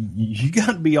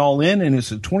to be all in, and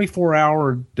it's a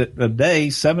 24-hour a day,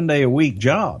 7-day a week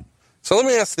job. So let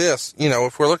me ask this.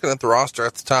 If we're looking at the roster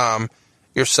at the time,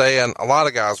 you're saying a lot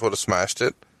of guys would have smashed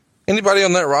it. Anybody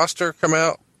on that roster come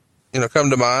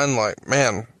to mind like,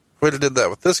 man, if we'd have did that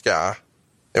with this guy,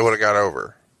 it would have got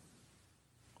over?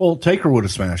 Well, Taker would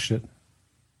have smashed it.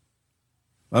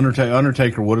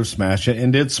 Undertaker would have smashed it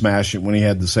and did smash it when he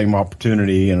had the same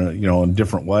opportunity in a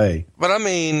different way. But I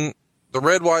mean, the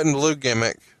red, white, and blue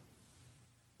gimmick,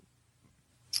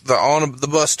 on the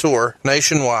bus tour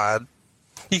nationwide,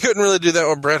 you couldn't really do that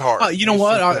with Bret Hart. You know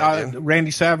what?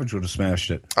 Randy Savage would have smashed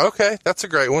it. Okay, that's a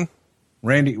great one.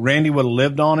 Randy would have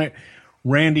lived on it.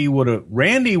 Randy would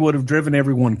have driven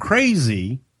everyone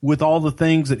crazy with all the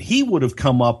things that he would have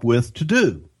come up with to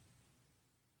do.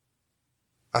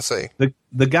 I see.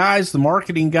 The guys, the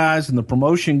marketing guys and the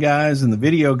promotion guys and the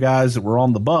video guys that were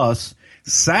on the bus,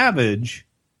 Savage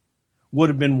would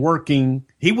have been working.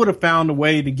 He would have found a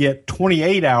way to get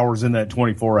 28 hours in that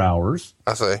 24 hours.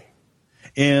 I see.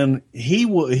 And he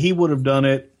would have done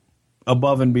it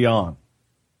above and beyond.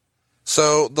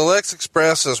 So the Lex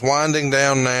Express is winding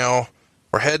down now.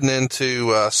 We're heading into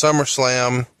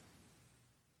SummerSlam.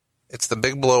 It's the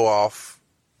big blow off.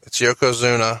 It's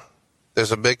Yokozuna.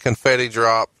 There's a big confetti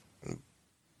drop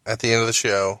at the end of the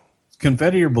show.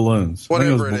 Confetti or balloons?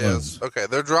 Whatever it is. Okay,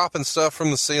 they're dropping stuff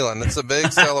from the ceiling. It's a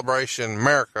big celebration.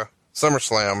 America,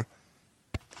 SummerSlam.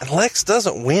 And Lex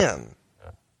doesn't win.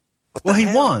 Well, he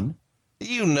won.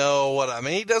 You know what I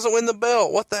mean. He doesn't win the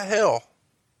belt. What the hell?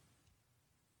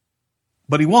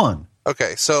 But he won.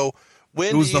 Okay, so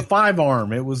when it was the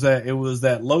 5-arm. It was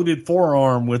that loaded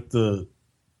forearm with the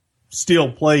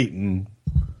steel plate and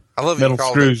I love metal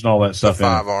screws and all that stuff. The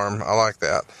 5-arm. I like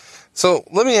that. So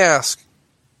let me ask.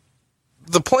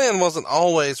 The plan wasn't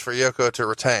always for Yoko to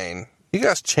retain. You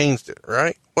guys changed it,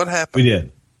 right? What happened? We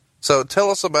did. So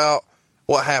tell us about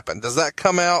what happened. Does that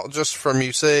come out just from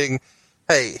you saying,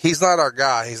 hey, he's not our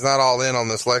guy. He's not all in on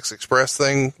this Lex Express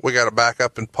thing. We got to back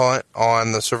up and punt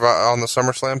on the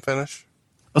SummerSlam finish?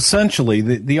 Essentially,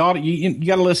 the audience, you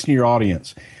got to listen to your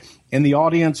audience. And the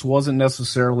audience wasn't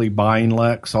necessarily buying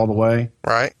Lex all the way.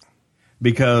 Right.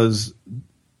 Because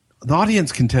the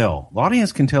audience can tell. The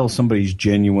audience can tell if somebody's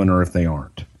genuine or if they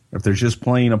aren't. If they're just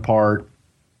playing a part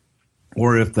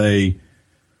or if they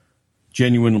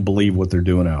genuinely believe what they're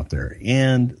doing out there.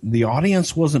 And the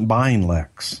audience wasn't buying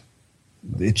Lex.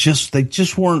 They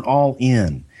just weren't all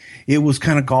in. It was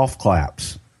kind of golf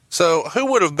claps. So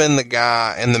who would have been the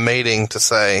guy in the meeting to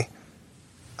say,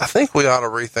 I think we ought to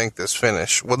rethink this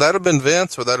finish? Would that have been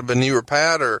Vince? Would that have been you or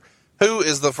Pat? Or who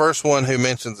is the first one who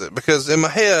mentions it? Because in my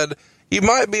head, you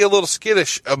might be a little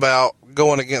skittish about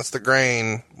going against the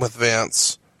grain with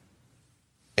Vince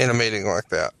in a meeting like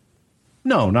that.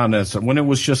 No, not necessarily. When it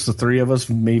was just the three of us,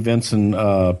 me, Vince, and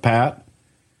Pat,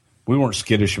 we weren't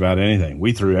skittish about anything.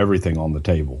 We threw everything on the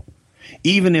table.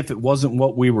 Even if it wasn't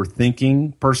what we were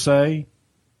thinking, per se,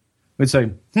 we'd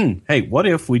say, hey, what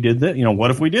if we did that?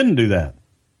 What if we didn't do that?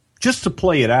 Just to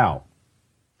play it out.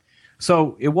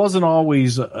 So it wasn't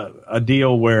always a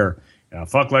deal where,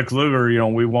 fuck Lex Luger,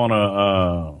 we want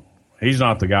to, he's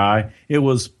not the guy. It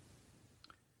was,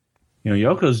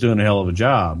 Yoko's doing a hell of a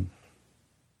job.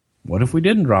 What if we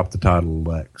didn't drop the title to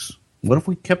Lex? What if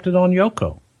we kept it on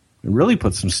Yoko? It really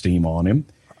put some steam on him.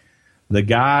 The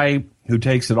guy who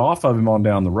takes it off of him on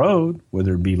down the road,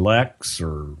 whether it be Lex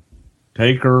or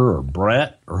Taker or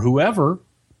Brett or whoever,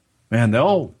 man,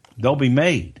 they'll be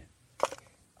made.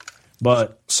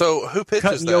 But so who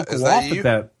pitches that? Is that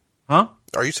you? Huh?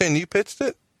 Are you saying you pitched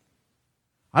it?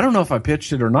 I don't know if I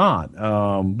pitched it or not,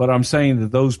 but I'm saying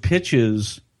that those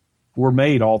pitches were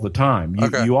made all the time.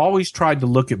 You always tried to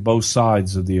look at both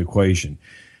sides of the equation.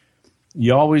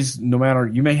 You always, no matter,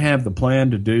 you may have the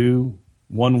plan to do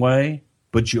one way,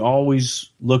 but you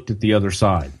always looked at the other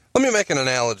side. Let me make an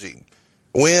analogy.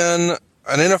 When an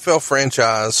NFL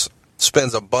franchise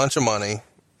spends a bunch of money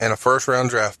and a first-round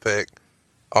draft pick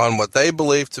on what they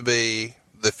believe to be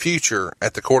the future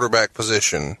at the quarterback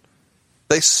position,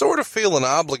 they sort of feel an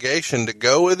obligation to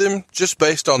go with him just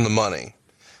based on the money.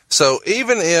 So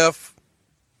even if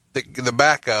the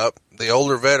backup, the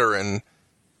older veteran,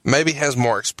 maybe has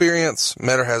more experience,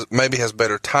 maybe has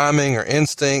better timing or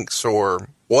instincts or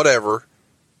whatever,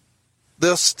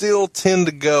 they'll still tend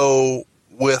to go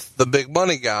with the big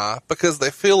money guy because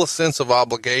they feel a sense of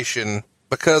obligation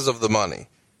because of the money.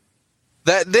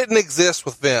 That didn't exist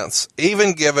with Vince,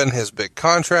 even given his big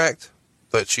contract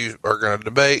that you are going to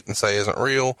debate and say isn't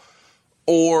real.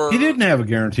 Or he didn't have a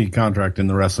guaranteed contract in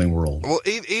the wrestling world. Well,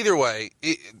 either way,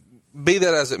 be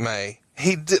that as it may,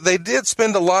 they did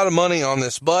spend a lot of money on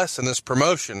this bus and this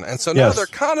promotion. And so now they're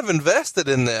kind of invested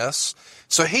in this.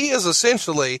 So he is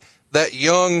essentially that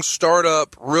young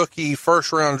startup rookie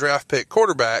first round draft pick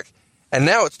quarterback. And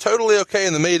now it's totally okay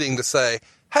in the meeting to say,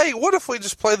 hey, what if we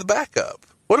just play the backup?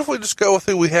 What if we just go with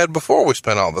who we had before we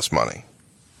spent all this money?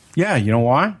 Yeah, you know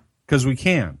why? Because we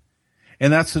can.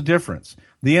 And that's the difference.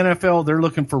 The NFL, they're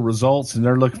looking for results, and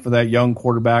they're looking for that young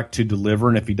quarterback to deliver.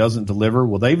 And if he doesn't deliver,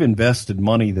 well, they've invested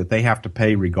money that they have to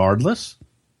pay regardless.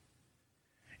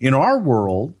 In our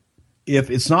world, if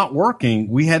it's not working,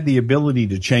 we had the ability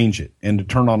to change it and to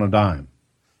turn on a dime.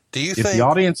 If the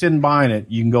audience isn't buying it,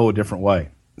 you can go a different way.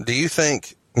 Do you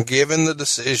think, given the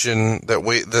decision that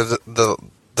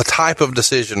the type of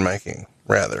decision making,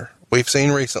 rather, we've seen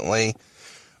recently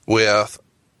with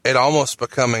it almost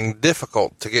becoming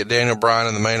difficult to get Daniel Bryan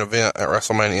in the main event at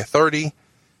WrestleMania 30,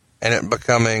 and it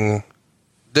becoming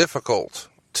difficult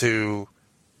to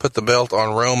put the belt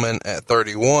on Roman at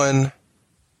 31,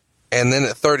 and then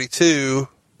at 32,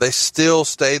 they still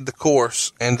stayed the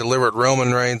course and delivered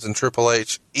Roman Reigns and Triple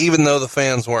H, even though the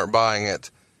fans weren't buying it.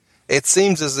 It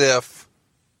seems as if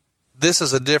this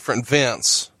is a different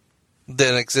Vince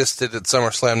than existed at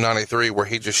SummerSlam 93, where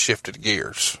he just shifted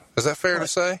gears. Is that fair to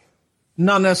say?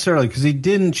 Not necessarily, because he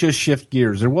didn't just shift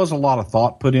gears. There was a lot of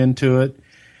thought put into it.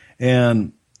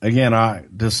 And again, I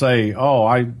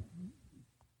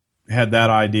had that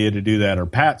idea to do that, or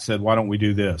Pat said, why don't we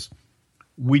do this?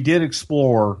 We did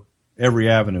explore every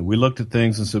avenue. We looked at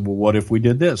things and said, well, what if we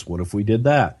did this? What if we did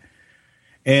that?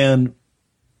 And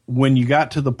when you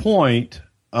got to the point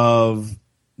of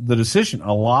the decision,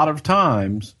 a lot of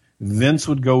times Vince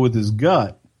would go with his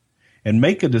gut and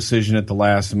make a decision at the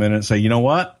last minute and say, you know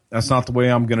what? That's not the way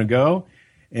I'm going to go.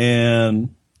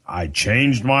 And I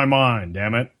changed my mind,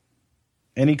 damn it.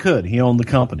 And he could. He owned the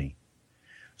company.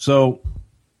 So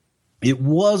it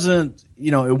wasn't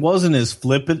as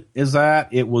flippant as that.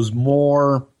 It was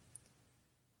more,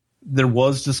 there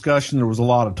was discussion. There was a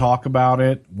lot of talk about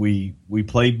it. We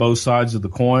played both sides of the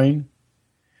coin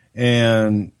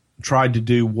and tried to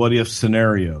do what if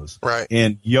scenarios. Right.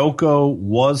 And Yoko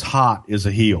was hot as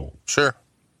a heel. Sure.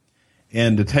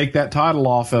 And to take that title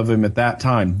off of him at that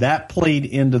time, that played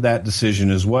into that decision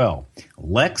as well.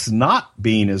 Lex not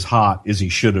being as hot as he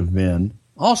should have been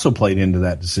also played into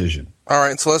that decision. All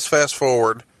right, so let's fast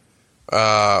forward.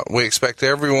 We expect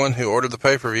everyone who ordered the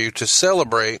pay-per-view to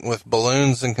celebrate with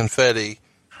balloons and confetti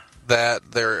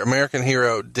that their American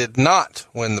hero did not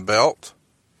win the belt,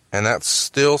 and that's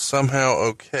still somehow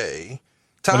okay.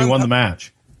 But he won the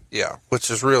match. Yeah, which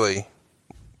is really,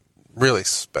 really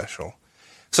special.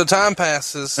 So time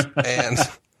passes, and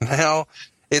now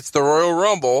it's the Royal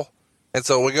Rumble, and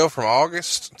so we go from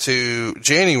August to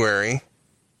January,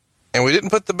 and we didn't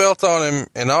put the belt on him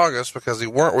in August because we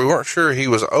weren't sure he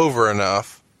was over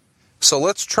enough. So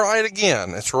let's try it again.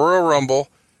 It's Royal Rumble.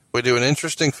 We do an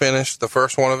interesting finish, the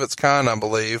first one of its kind, I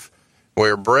believe,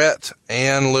 where Brett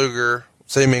and Luger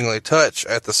seemingly touch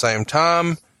at the same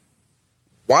time.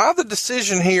 Why the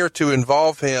decision here to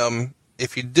involve him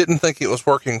if you didn't think it was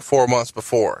working 4 months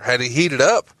before? Had he heated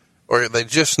up, or they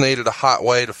just needed a hot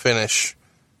way to finish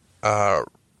the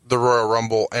Royal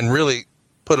Rumble and really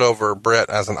put over Brett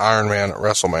as an Iron Man at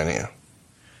WrestleMania? A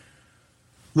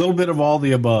little bit of all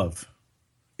the above.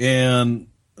 And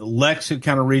Lex had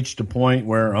kind of reached a point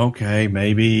where, okay,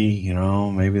 maybe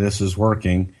this is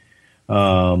working.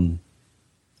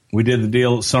 We did the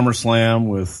deal at SummerSlam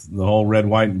with the whole red,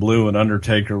 white, and blue, and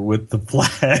Undertaker with the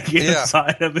flag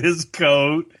inside of his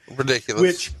coat. Ridiculous.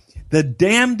 Which the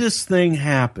damnedest thing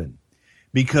happened,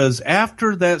 because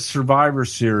after that Survivor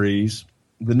Series,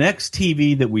 the next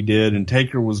TV that we did, and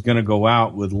Taker was going to go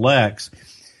out with Lex,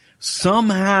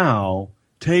 somehow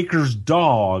Taker's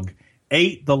dog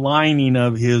ate the lining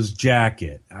of his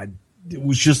jacket. It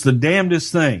was just the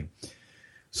damnedest thing.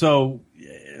 So,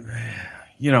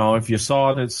 if you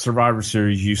saw it at Survivor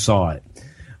Series, you saw it.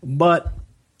 But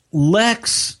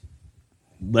Lex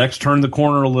turned the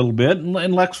corner a little bit,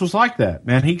 and Lex was like that.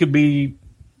 Man, he could be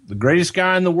the greatest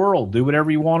guy in the world, do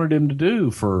whatever you wanted him to do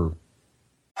for.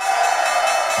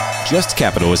 Just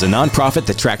Capital is a nonprofit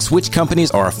that tracks which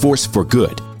companies are a force for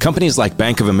good. Companies like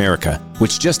Bank of America,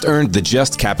 which just earned the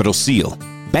Just Capital seal.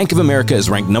 Bank of America is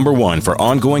ranked #1 for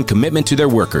ongoing commitment to their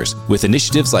workers with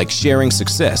initiatives like Sharing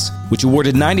Success, which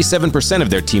awarded 97% of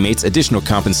their teammates additional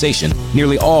compensation,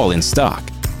 nearly all in stock.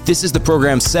 This is the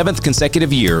program's 7th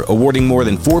consecutive year, awarding more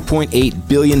than $4.8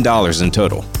 billion in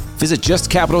total. Visit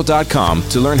justcapital.com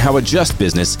to learn how a just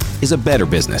business is a better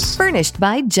business. Furnished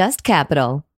by Just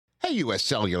Capital. Hey, U.S.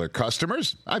 Cellular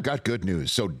customers, I've got good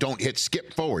news, so don't hit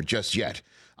skip forward just yet.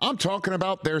 I'm talking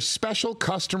about their special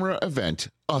customer event,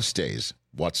 Us Days.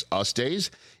 What's Us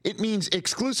Days? It means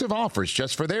exclusive offers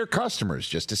just for their customers,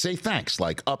 just to say thanks,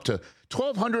 like up to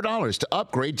 $1,200 to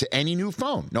upgrade to any new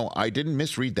phone. No, I didn't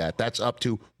misread that. That's up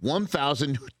to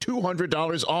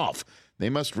 $1,200 off. They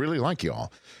must really like you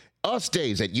all. Us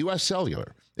Days at U.S.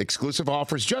 Cellular. Exclusive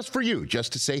offers just for you,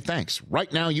 just to say thanks.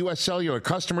 Right now, U.S. Cellular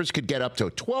customers could get up to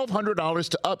 $1,200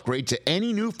 to upgrade to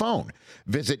any new phone.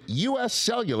 Visit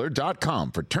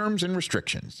uscellular.com for terms and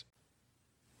restrictions.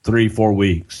 3-4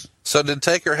 weeks. So did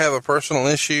Taker have a personal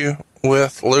issue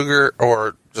with Luger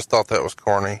or just thought that was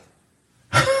corny?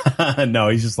 No,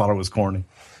 he just thought it was corny.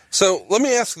 So let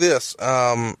me ask this.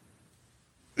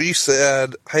 You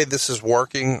said, hey, this is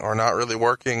working or not really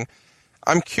working.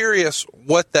 I'm curious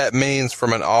what that means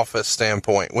from an office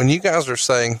standpoint. When you guys are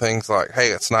saying things like, hey,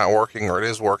 it's not working or it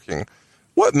is working,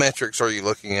 what metrics are you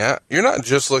looking at? You're not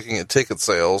just looking at ticket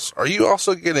sales. Are you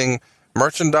also getting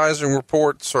merchandising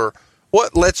reports, or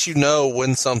what lets you know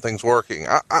when something's working?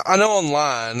 I know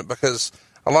online, because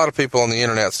a lot of people on the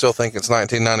internet still think it's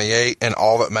 1998 and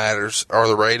all that matters are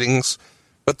the ratings,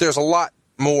 but there's a lot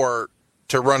more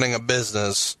to running a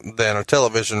business than a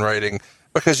television rating,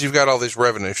 because you've got all these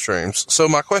revenue streams. So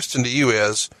my question to you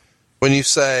is, when you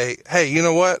say, hey, you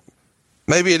know what?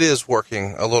 Maybe it is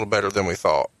working a little better than we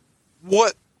thought.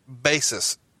 What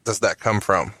basis does that come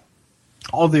from?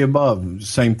 All the above,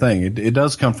 same thing. It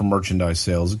does come from merchandise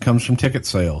sales. It comes from ticket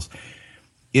sales.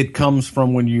 It comes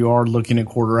from when you are looking at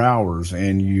quarter hours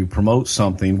and you promote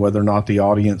something, whether or not the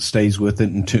audience stays with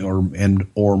it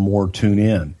or more tune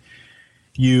in.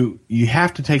 You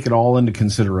have to take it all into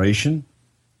consideration.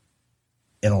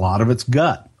 And a lot of it's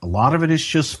gut. A lot of it is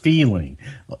just feeling.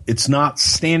 It's not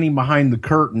standing behind the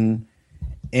curtain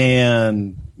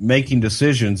and making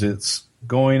decisions. It's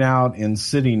going out and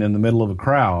sitting in the middle of a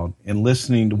crowd and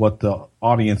listening to what the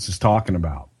audience is talking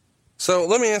about. So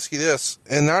let me ask you this.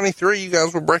 In 93, you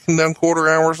guys were breaking down quarter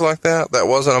hours like that? That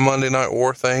wasn't a Monday Night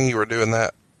War thing? You were doing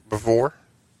that before?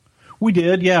 We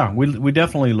did, yeah. We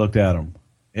definitely looked at them.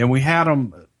 And we had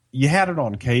them. You had it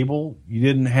on cable. You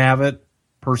didn't have it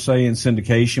per se in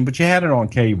syndication, but you had it on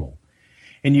cable,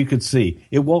 and you could see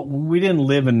it. We didn't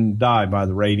live and die by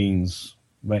the ratings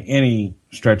by any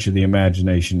stretch of the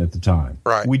imagination at the time.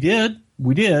 Right. We did.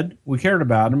 We cared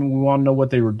about them, and we wanted to know what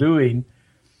they were doing.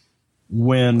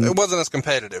 When it wasn't as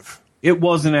competitive. It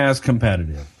wasn't as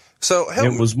competitive. So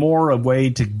it was more a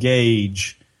way to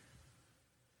gauge.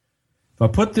 If I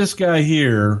put this guy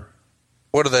here,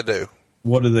 what do they do?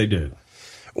 What do they do?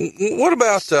 What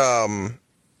about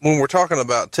when we're talking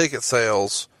about ticket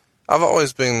sales? I've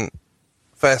always been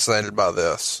fascinated by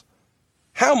this.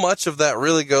 How much of that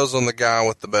really goes on the guy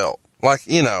with the belt? Like,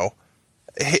 you know,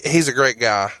 he's a great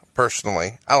guy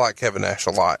personally. I like Kevin Nash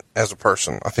a lot as a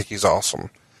person. I think he's awesome.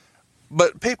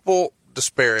 But people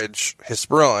disparage his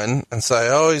run and say,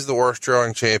 oh, he's the worst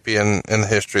drawing champion in the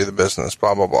history of the business,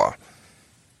 blah, blah, blah.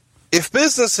 If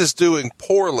business is doing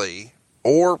poorly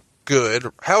or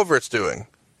good, however it's doing,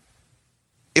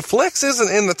 if Lex isn't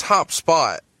in the top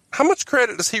spot, how much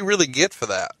credit does he really get for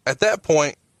that? At that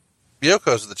point,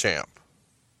 Yoko's the champ.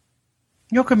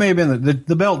 Yoko may have been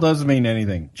the belt doesn't mean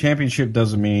anything. Championship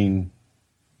doesn't mean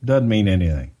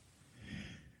anything.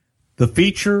 The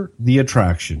feature, the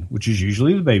attraction, which is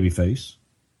usually the babyface,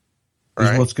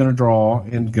 is what's going to draw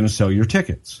and going to sell your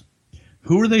tickets.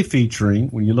 Who are they featuring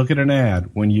when you look at an ad,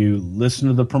 when you listen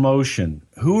to the promotion?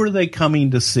 Who are they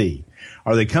coming to see?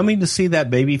 Are they coming to see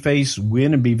that babyface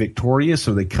win and be victorious?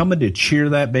 Are they coming to cheer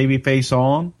that babyface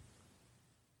on?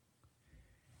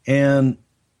 And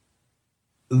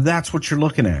that's what you're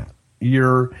looking at.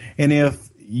 And if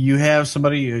you have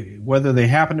somebody, whether they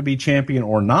happen to be champion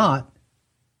or not,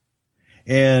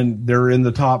 and they're in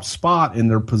the top spot and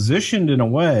they're positioned in a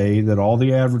way that all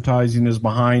the advertising is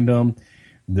behind them,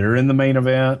 they're in the main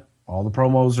event, all the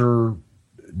promos are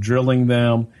drilling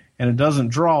them, and it doesn't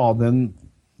draw, then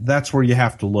that's where you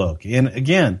have to look. And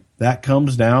again, that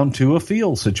comes down to a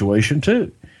feel situation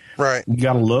too. Right. You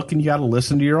got to look and you got to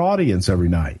listen to your audience every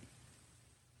night.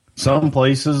 Some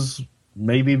places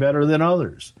may be better than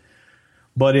others,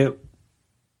 but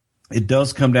it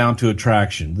does come down to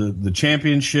attraction. The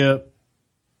championship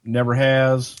never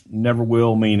has, never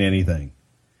will mean anything.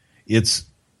 It's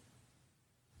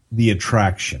the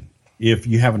attraction. If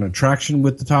you have an attraction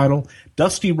with the title,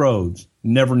 Dusty Rhodes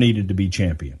never needed to be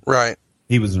champion. Right.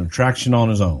 He was an attraction on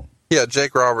his own. Yeah,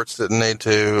 Jake Roberts didn't need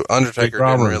to. Undertaker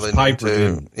didn't really Piper need to.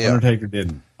 didn't. Yeah. Undertaker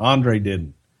didn't. Andre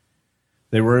didn't.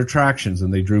 They were attractions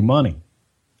and they drew money.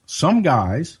 Some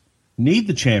guys need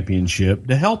the championship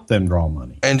to help them draw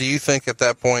money. And do you think at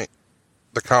that point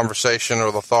the conversation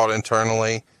or the thought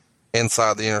internally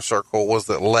inside the inner circle was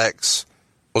that Lex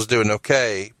was doing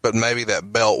okay, but maybe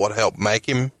that belt would help make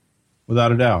him?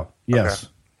 Without a doubt, yes.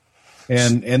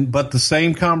 Okay. But the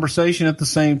same conversation at the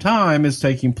same time is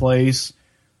taking place.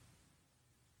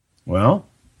 Well,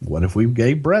 what if we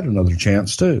gave Brett another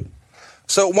chance too?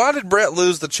 So why did Brett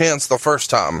lose the chance the first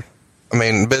time? I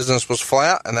mean, business was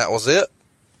flat and that was it.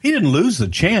 He didn't lose the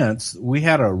chance. We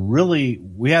had an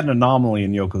anomaly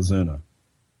in Yokozuna.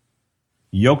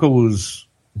 Yoko was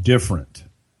different.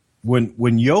 When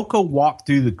Yoko walked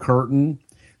through the curtain,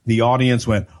 the audience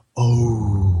went,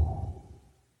 "Oh."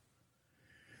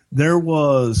 There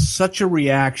was such a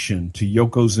reaction to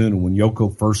Yokozuna when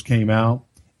Yoko first came out.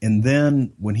 And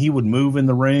then when he would move in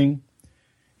the ring,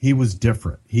 he was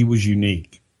different. He was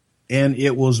unique. And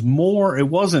it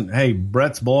wasn't, hey,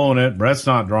 Brett's blowing it, Brett's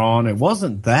not drawing. It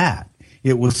wasn't that.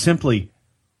 It was simply,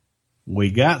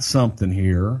 we got something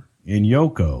here in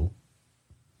Yoko.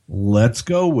 Let's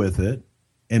go with it.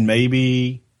 And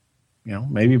maybe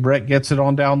Brett gets it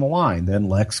on down the line. Then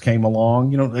Lex came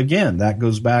along. Again, that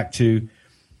goes back to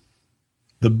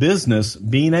the business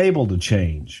being able to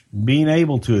change, being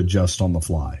able to adjust on the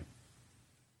fly.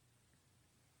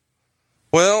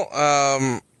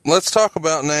 Well, let's talk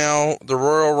about now the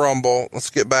Royal Rumble. Let's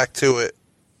get back to it.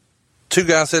 Two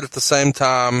guys hit at the same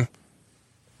time.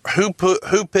 Who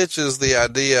pitches the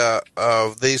idea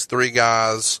of these three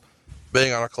guys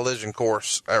being on a collision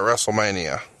course at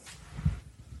WrestleMania?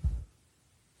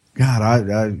 God,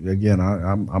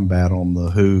 I'm bad on the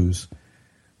who's,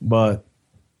 but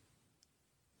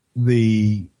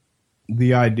the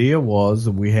idea was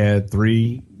that we had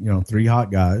three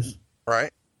hot guys,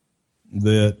 right?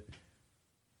 That,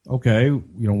 okay,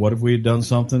 what if we had done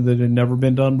something that had never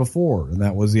been done before? And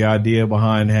that was the idea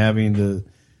behind having the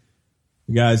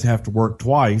guys have to work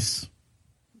twice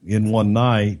in one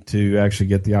night to actually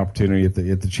get the opportunity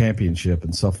at the championship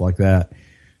and stuff like that.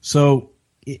 So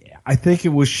I think it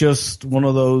was just one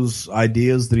of those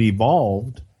ideas that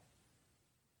evolved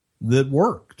that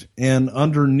worked. And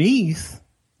underneath,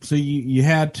 so you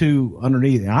had to,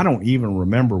 underneath, and I don't even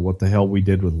remember what the hell we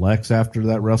did with Lex after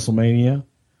that WrestleMania,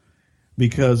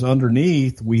 because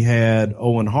underneath we had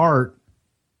Owen Hart,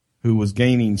 who was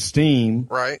gaining steam.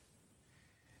 Right.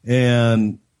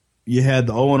 And you had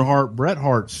the Owen Hart, Bret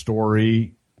Hart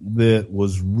story that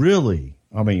was really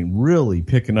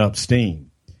picking up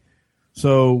steam.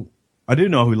 So I do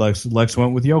know who Lex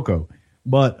went with Yoko,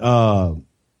 but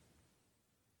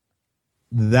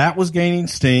that was gaining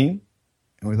steam.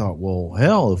 And we thought, well,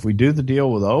 hell, if we do the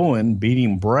deal with Owen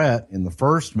beating Bret in the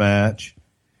first match,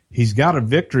 he's got a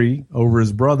victory over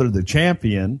his brother, the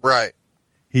champion. Right.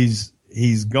 He's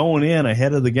going in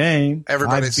ahead of the game.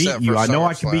 Everybody's I beat you. I know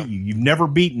I can beat you. You've never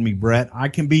beaten me, Bret. I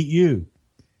can beat you.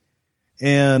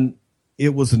 And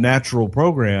it was a natural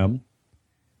program.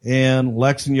 And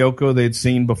Lex and Yoko they'd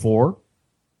seen before.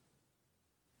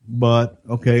 But,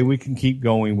 okay, we can keep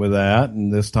going with that.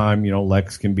 And this time,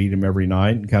 Lex can beat him every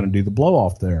night and kind of do the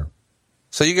blow-off there.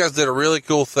 So you guys did a really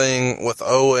cool thing with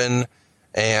Owen,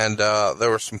 and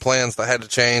there were some plans that had to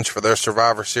change for their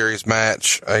Survivor Series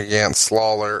match against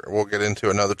Lawler. We'll get into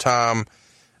another time.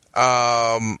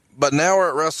 But now we're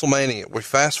at WrestleMania. We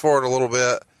fast forward a little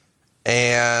bit,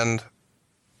 and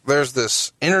there's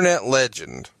this internet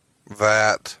legend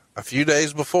that a few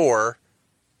days before,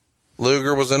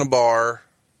 Luger was in a bar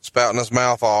spouting his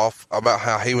mouth off about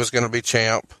how he was going to be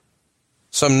champ.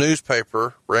 Some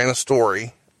newspaper ran a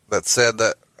story that said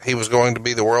that he was going to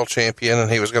be the world champion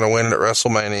and he was going to win it at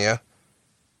WrestleMania.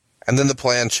 And then the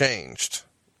plan changed.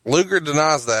 Luger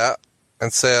denies that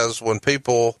and says when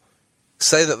people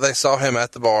say that they saw him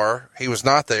at the bar, he was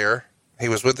not there. He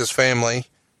was with his family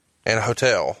in a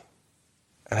hotel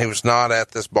and he was not at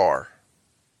this bar.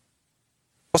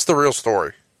 What's the real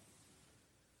story?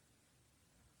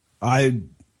 I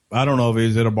don't know if he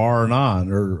was at a bar or not,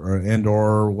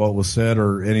 or what was said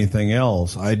or anything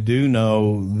else. I do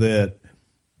know that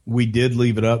we did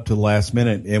leave it up to the last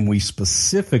minute, and we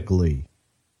specifically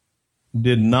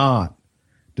did not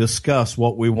discuss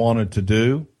what we wanted to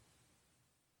do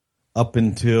up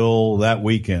until that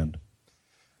weekend.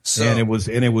 So, and it was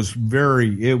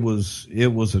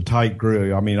a tight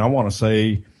group. I mean, I want to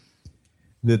say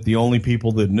that the only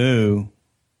people that knew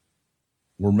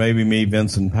were maybe me,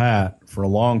 Vince, and Pat for a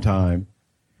long time.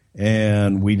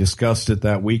 And we discussed it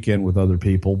that weekend with other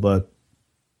people, but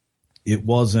it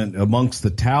wasn't amongst the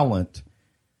talent.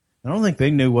 I don't think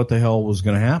they knew what the hell was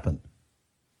going to happen.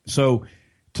 So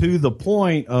to the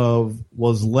point of,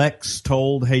 was Lex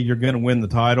told, hey, you're going to win the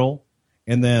title,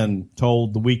 and then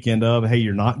told the weekend of, hey,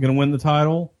 you're not going to win the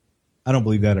title? I don't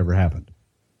believe that ever happened.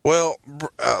 Well,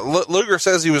 Luger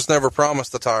says he was never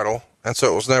promised the title, and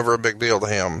so it was never a big deal to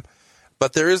him.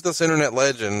 But there is this internet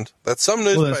legend that some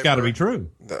newspaper... Well, that's got to be true.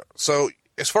 So,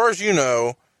 as far as you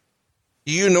know,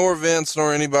 you nor Vince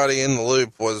nor anybody in the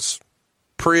loop was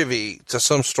privy to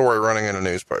some story running in a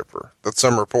newspaper that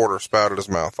some reporter spouted his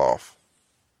mouth off.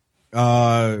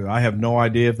 I have no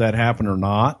idea if that happened or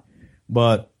not,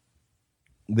 but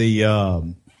I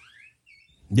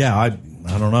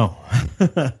don't know.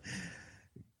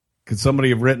 Could somebody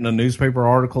have written a newspaper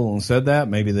article and said that?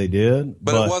 Maybe they did.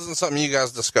 But it wasn't something you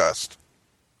guys discussed.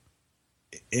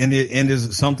 And is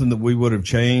it something that we would have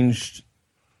changed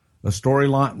a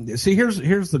storyline? See,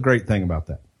 here's the great thing about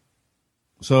that.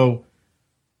 So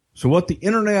what the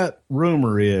internet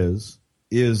rumor is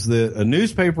that a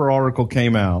newspaper article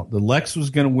came out that Lex was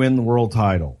going to win the world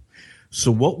title.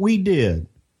 So what we did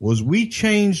was we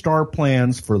changed our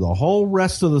plans for the whole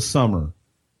rest of the summer.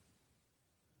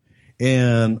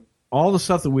 And all the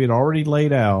stuff that we had already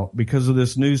laid out because of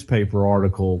this newspaper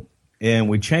article, and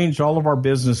we changed all of our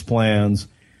business plans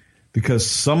because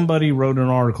somebody wrote an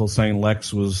article saying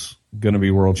Lex was going to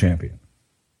be world champion.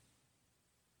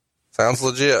 Sounds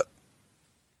legit.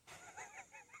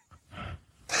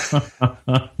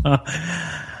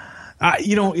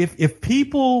 If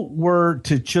people were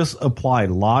to just apply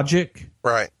logic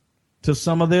right to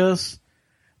some of this,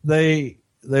 they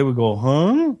would go,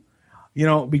 huh?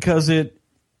 Because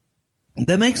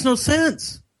that makes no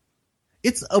sense.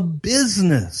 It's a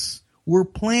business. We're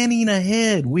planning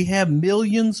ahead. We have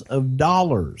millions of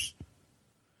dollars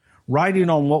riding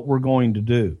on what we're going to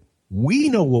do. We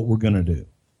know what we're going to do.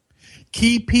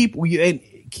 Key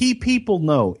people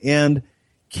know, and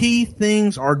key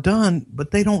things are done,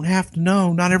 but they don't have to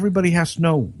know. Not everybody has to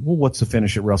know, well, what's the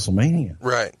finish at WrestleMania?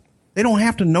 Right. They don't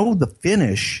have to know the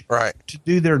finish to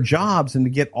do their jobs and to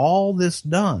get all this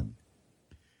done.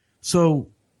 So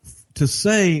to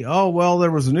say, oh, well,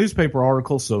 there was a newspaper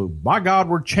article, so by God,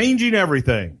 we're changing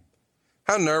everything.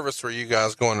 How nervous were you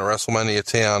guys going to WrestleMania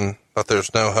 10 that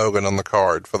there's no Hogan on the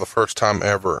card for the first time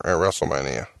ever at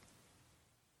WrestleMania?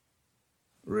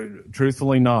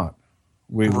 Truthfully, not.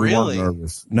 We really? weren't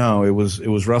nervous. No, it was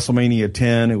WrestleMania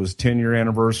 10. It was 10-year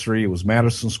anniversary. It was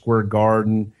Madison Square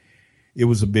Garden. It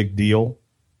was a big deal.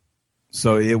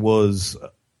 So it was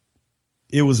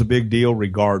a big deal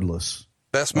regardless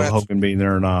Best of match. Hogan being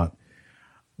there or not.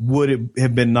 Would it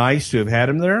have been nice to have had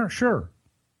him there? Sure.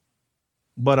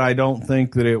 But I don't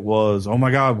think that it was, oh my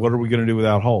God, what are we going to do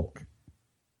without Hulk?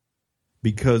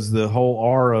 Because the whole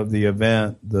aura of the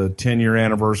event, the 10-year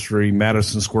anniversary,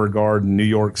 Madison Square Garden, New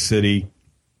York City,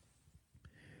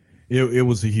 it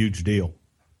was a huge deal.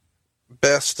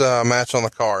 Best match on the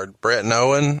card, Brett and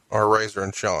Owen or Razor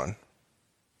and Shawn?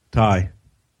 Ty.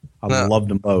 I loved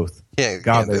them both. Can't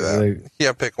God, do that.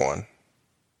 Yeah, pick one.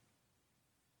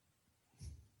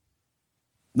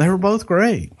 They were both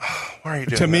great. Why are you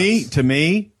doing this? To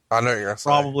me, I know you're going to say.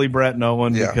 probably Brett and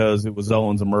Owen because it was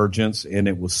Owen's emergence and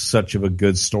it was such of a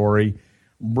good story.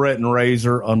 Brett and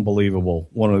Razor, unbelievable.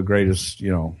 One of the greatest,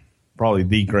 probably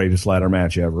the greatest ladder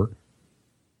match ever.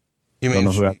 Don't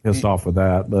know who got pissed off with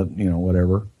that, but,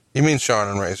 whatever. You mean Shawn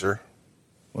and Razor?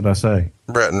 What'd I say?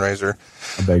 Brett and Razor.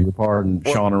 I beg your pardon.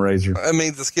 Well, Shawn and Razor. That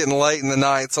means it's getting late in the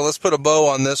night, so let's put a bow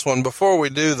on this one. Before we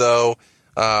do, though,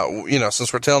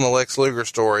 since we're telling the Lex Luger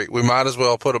story, we might as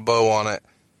well put a bow on it.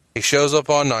 He shows up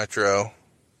on Nitro.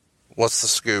 What's the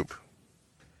scoop?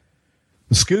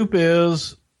 The scoop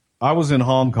is I was in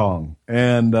Hong Kong,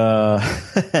 and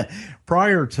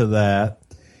prior to that,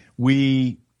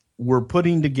 we were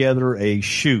putting together a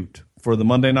shoot for the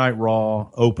Monday Night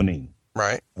Raw opening.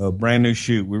 Right. A brand new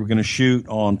shoot. We were going to shoot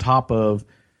on top of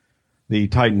the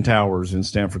Titan Towers in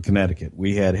Stamford, Connecticut.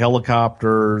 We had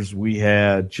helicopters. We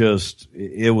had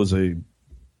it was a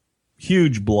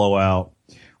huge blowout,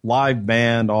 live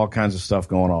band, all kinds of stuff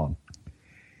going on.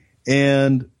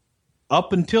 And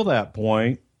up until that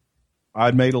point,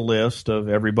 I'd made a list of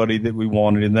everybody that we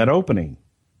wanted in that opening.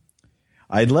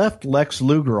 I left Lex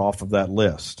Luger off of that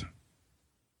list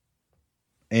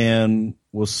and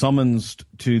was summoned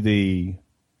to the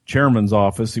chairman's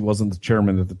office. He wasn't the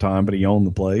chairman at the time, but he owned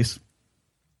the place.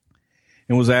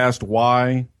 And was asked,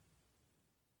 why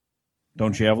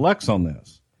don't you have Lex on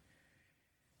this?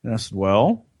 And I said,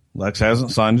 well, Lex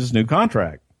hasn't signed his new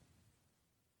contract.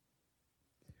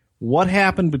 What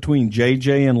happened between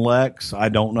JJ and Lex, I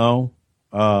don't know.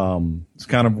 It's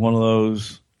kind of one of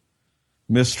those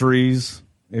mysteries,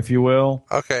 if you will.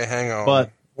 Okay, hang on.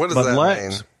 But What does but that Lex,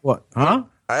 mean? What? Huh?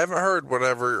 I haven't heard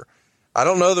whatever. I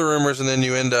don't know the rumors and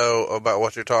innuendo about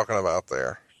what you're talking about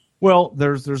there. Well,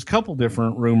 there's a couple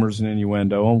different rumors and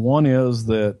innuendo, and one is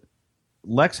that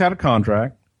Lex had a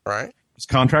contract. Right. His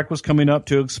contract was coming up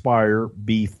to expire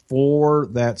before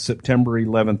that September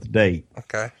 11th date.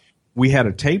 Okay. We had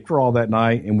a tape draw that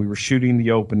night, and we were shooting the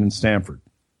Open in Stanford.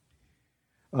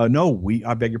 No,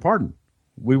 I beg your pardon.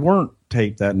 We weren't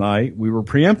taped that night. We were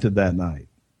preempted that night.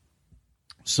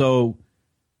 So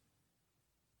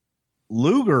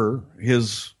Luger,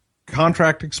 his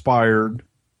contract expired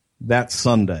that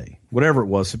Sunday, whatever it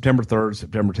was, September 3rd,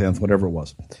 September 10th, whatever it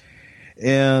was.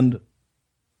 And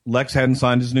Lex hadn't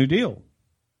signed his new deal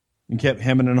and kept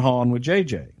hemming and hawing with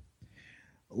JJ.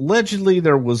 Allegedly,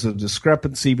 there was a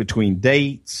discrepancy between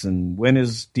dates and when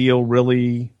his deal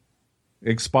really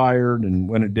expired and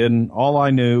when it didn't. All I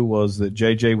knew was that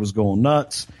JJ was going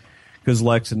nuts because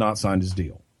Lex had not signed his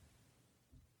deal.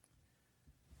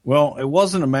 Well, it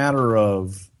wasn't a matter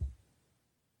of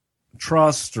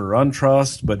trust or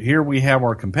untrust, but here we have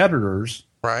our competitors,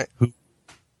 right,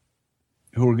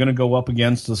 who are going to go up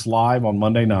against us live on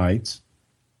Monday nights.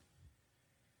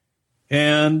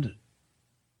 And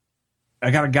I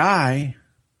got a guy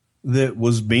that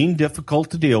was being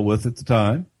difficult to deal with at the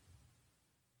time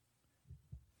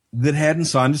that hadn't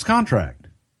signed his contract.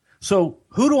 So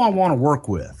who do I want to work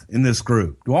with in this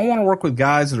group? Do I want to work with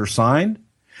guys that are signed?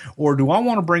 Or do I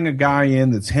want to bring a guy in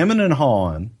that's hemming and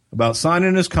hawing about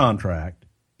signing his contract,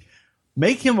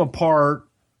 make him a part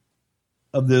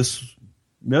of this $1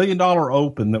 million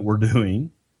Open that we're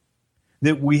doing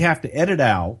that we have to edit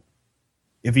out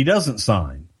if he doesn't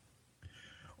sign?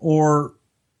 Or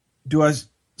do I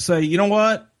say, you know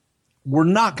what? We're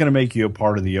not going to make you a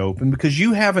part of the Open because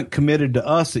you haven't committed to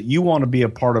us that you want to be a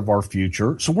part of our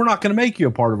future. So we're not going to make you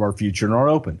a part of our future in our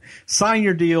Open. Sign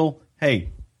your deal.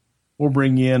 Hey, we'll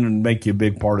bring you in and make you a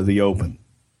big part of the Open.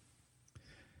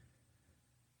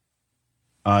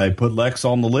 I put Lex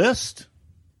on the list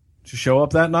to show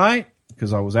up that night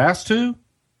because I was asked to.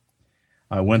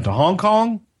 I went to Hong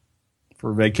Kong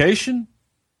for vacation.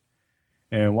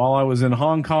 And while I was in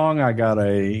Hong Kong, I got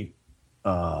in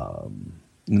the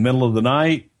middle of the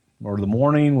night or the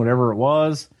morning, whatever it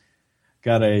was,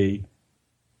 got a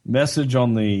message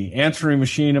on the answering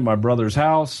machine at my brother's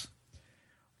house.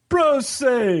 Bruce,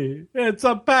 it's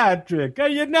a Patrick.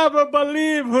 You never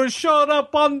believe who showed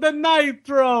up on the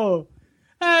Nitro.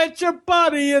 Hey, it's your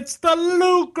buddy. It's the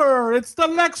Luger. It's the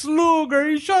Lex Luger.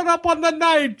 He showed up on the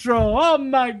Nitro. Oh,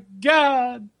 my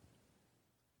God.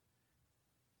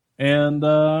 And,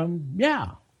 yeah.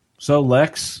 So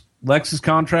Lex's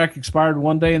contract expired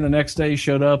one day, and the next day he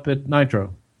showed up at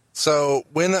Nitro. So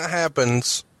when that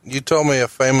happens, you told me a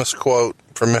famous quote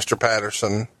from Mr.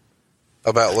 Patterson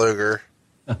about Luger,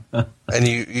 and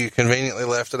you conveniently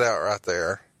left it out right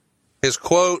there. His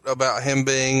quote about him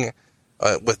being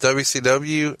with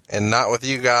WCW and not with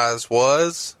you guys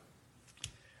was,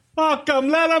 "Fuck him,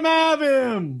 let him have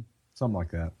him." Something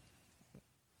like that.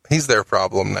 He's their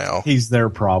problem now. He's their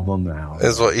problem now.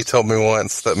 Is what you told me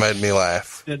once that made me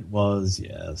laugh. It was,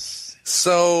 yes.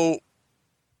 So,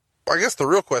 I guess the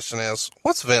real question is,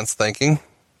 what's Vince thinking?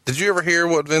 Did you ever hear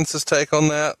what Vince's take on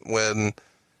that? When,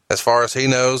 as far as he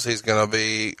knows, he's going to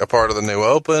be a part of the new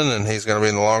Open, and he's going to be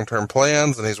in the long-term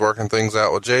plans, and he's working things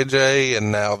out with JJ,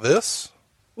 and now this?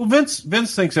 Well,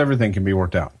 Vince thinks everything can be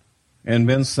worked out. And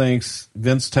Vince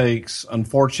takes,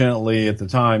 unfortunately, at the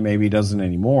time, maybe he doesn't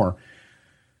anymore,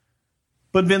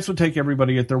 but Vince would take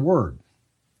everybody at their word.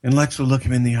 And Lex would look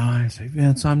him in the eye and say,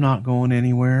 "Vince, I'm not going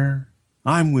anywhere.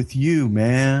 I'm with you,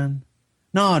 man.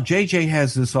 No, JJ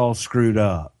has this all screwed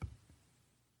up."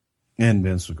 And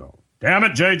Vince would go, "Damn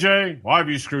it, JJ, why have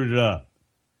you screwed it up?"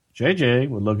 JJ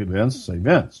would look at Vince and say,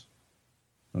 "Vince,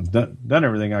 I've done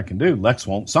everything I can do. Lex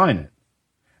won't sign it."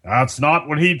 "That's not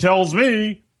what he tells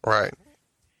me." Right.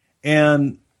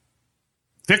 And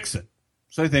fix it.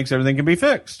 So he thinks everything can be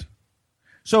fixed.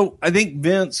 So I think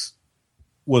Vince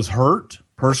was hurt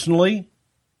personally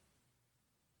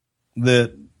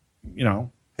that, you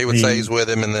know. He would say he's with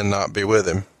him and then not be with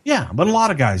him. Yeah, but a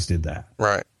lot of guys did that.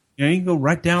 Right. You know, you can go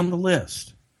right down the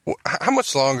list. Well, how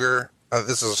much longer,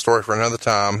 this is a story for another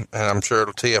time, and I'm sure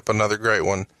it'll tee up another great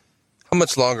one. How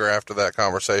much longer after that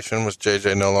conversation was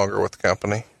JJ no longer with the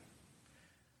company?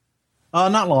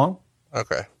 Not long.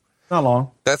 Okay. Not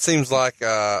long. That seems like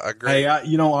a great... Hey,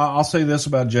 I'll say this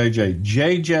about JJ.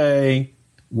 JJ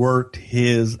worked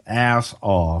his ass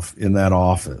off in that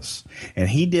office, and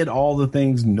he did all the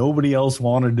things nobody else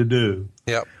wanted to do.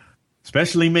 Yep.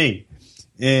 Especially me.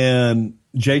 And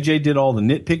JJ did all the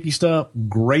nitpicky stuff,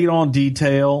 great on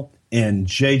detail, and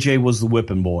JJ was the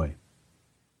whipping boy.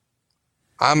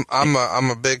 I'm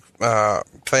a big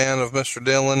fan of Mr.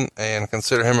 Dillon and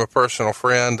consider him a personal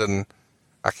friend, and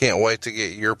I can't wait to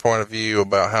get your point of view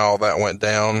about how all that went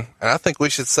down. And I think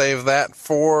we should save that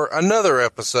for another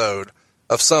episode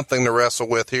of Something to Wrestle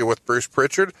With here with Bruce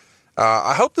Pritchard.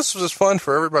 I hope this was as fun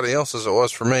for everybody else as it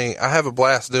was for me. I have a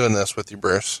blast doing this with you,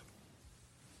 Bruce.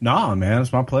 Nah, man,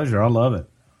 it's my pleasure. I love it.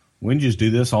 We can just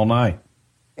do this all night.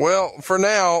 Well, for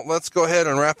now, let's go ahead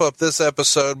and wrap up this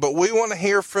episode, but we want to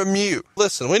hear from you.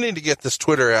 Listen, we need to get this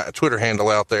Twitter handle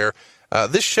out there.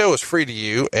 This show is free to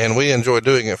you, and we enjoy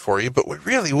doing it for you, but we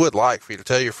really would like for you to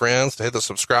tell your friends to hit the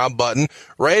subscribe button,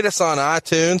 rate us on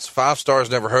iTunes. 5 stars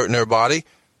never hurt nobody.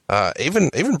 Even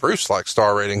Bruce likes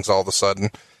star ratings all of a sudden.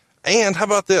 And how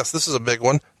about this? This is a big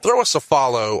one. Throw us a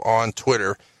follow on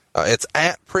Twitter. It's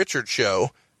at Pritchard Show.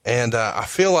 And I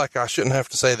feel like I shouldn't have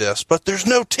to say this, but there's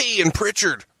no T in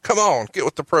Pritchard. Come on, get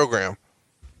with the program.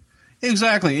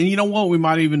 Exactly. And you know what we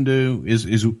might even do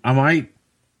is I might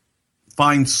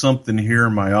find something here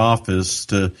in my office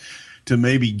to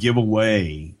maybe give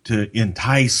away, to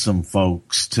entice some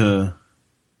folks to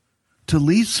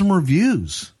leave some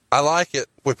reviews. I like it.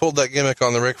 We pulled that gimmick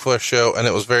on the Ric Flair show, and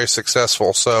it was very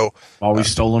successful. So always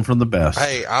stolen from the best.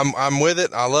 Hey, I'm with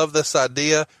it. I love this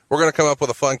idea. We're going to come up with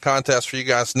a fun contest for you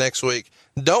guys next week.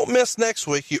 Don't miss next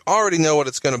week. You already know what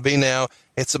it's going to be now.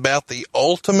 It's about the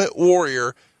Ultimate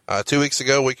Warrior. 2 weeks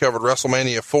ago, we covered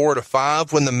WrestleMania 4 to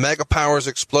 5 when the Mega Powers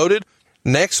exploded.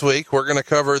 Next week, we're going to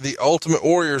cover the Ultimate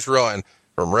Warrior's run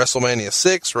from WrestleMania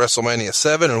 6, WrestleMania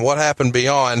 7, and what happened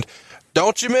beyond.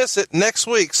 Don't you miss it. Next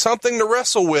week, Something to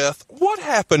Wrestle With. What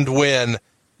happened when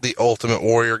the Ultimate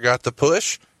Warrior got the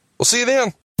push? We'll see you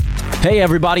then. Hey,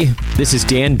 everybody. This is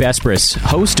Dan Bespris,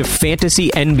 host of Fantasy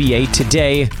NBA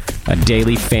Today, a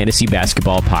daily fantasy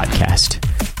basketball podcast.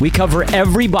 We cover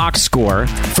every box score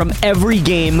from every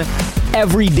game,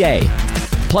 every day.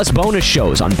 Plus bonus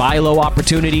shows on buy low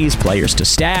opportunities, players to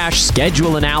stash,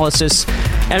 schedule analysis,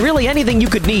 and really anything you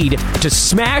could need to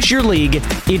smash your league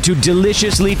into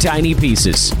deliciously tiny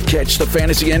pieces. Catch the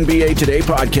Fantasy NBA Today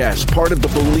podcast, part of the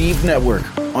Believe Network,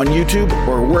 on YouTube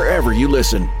or wherever you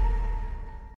listen.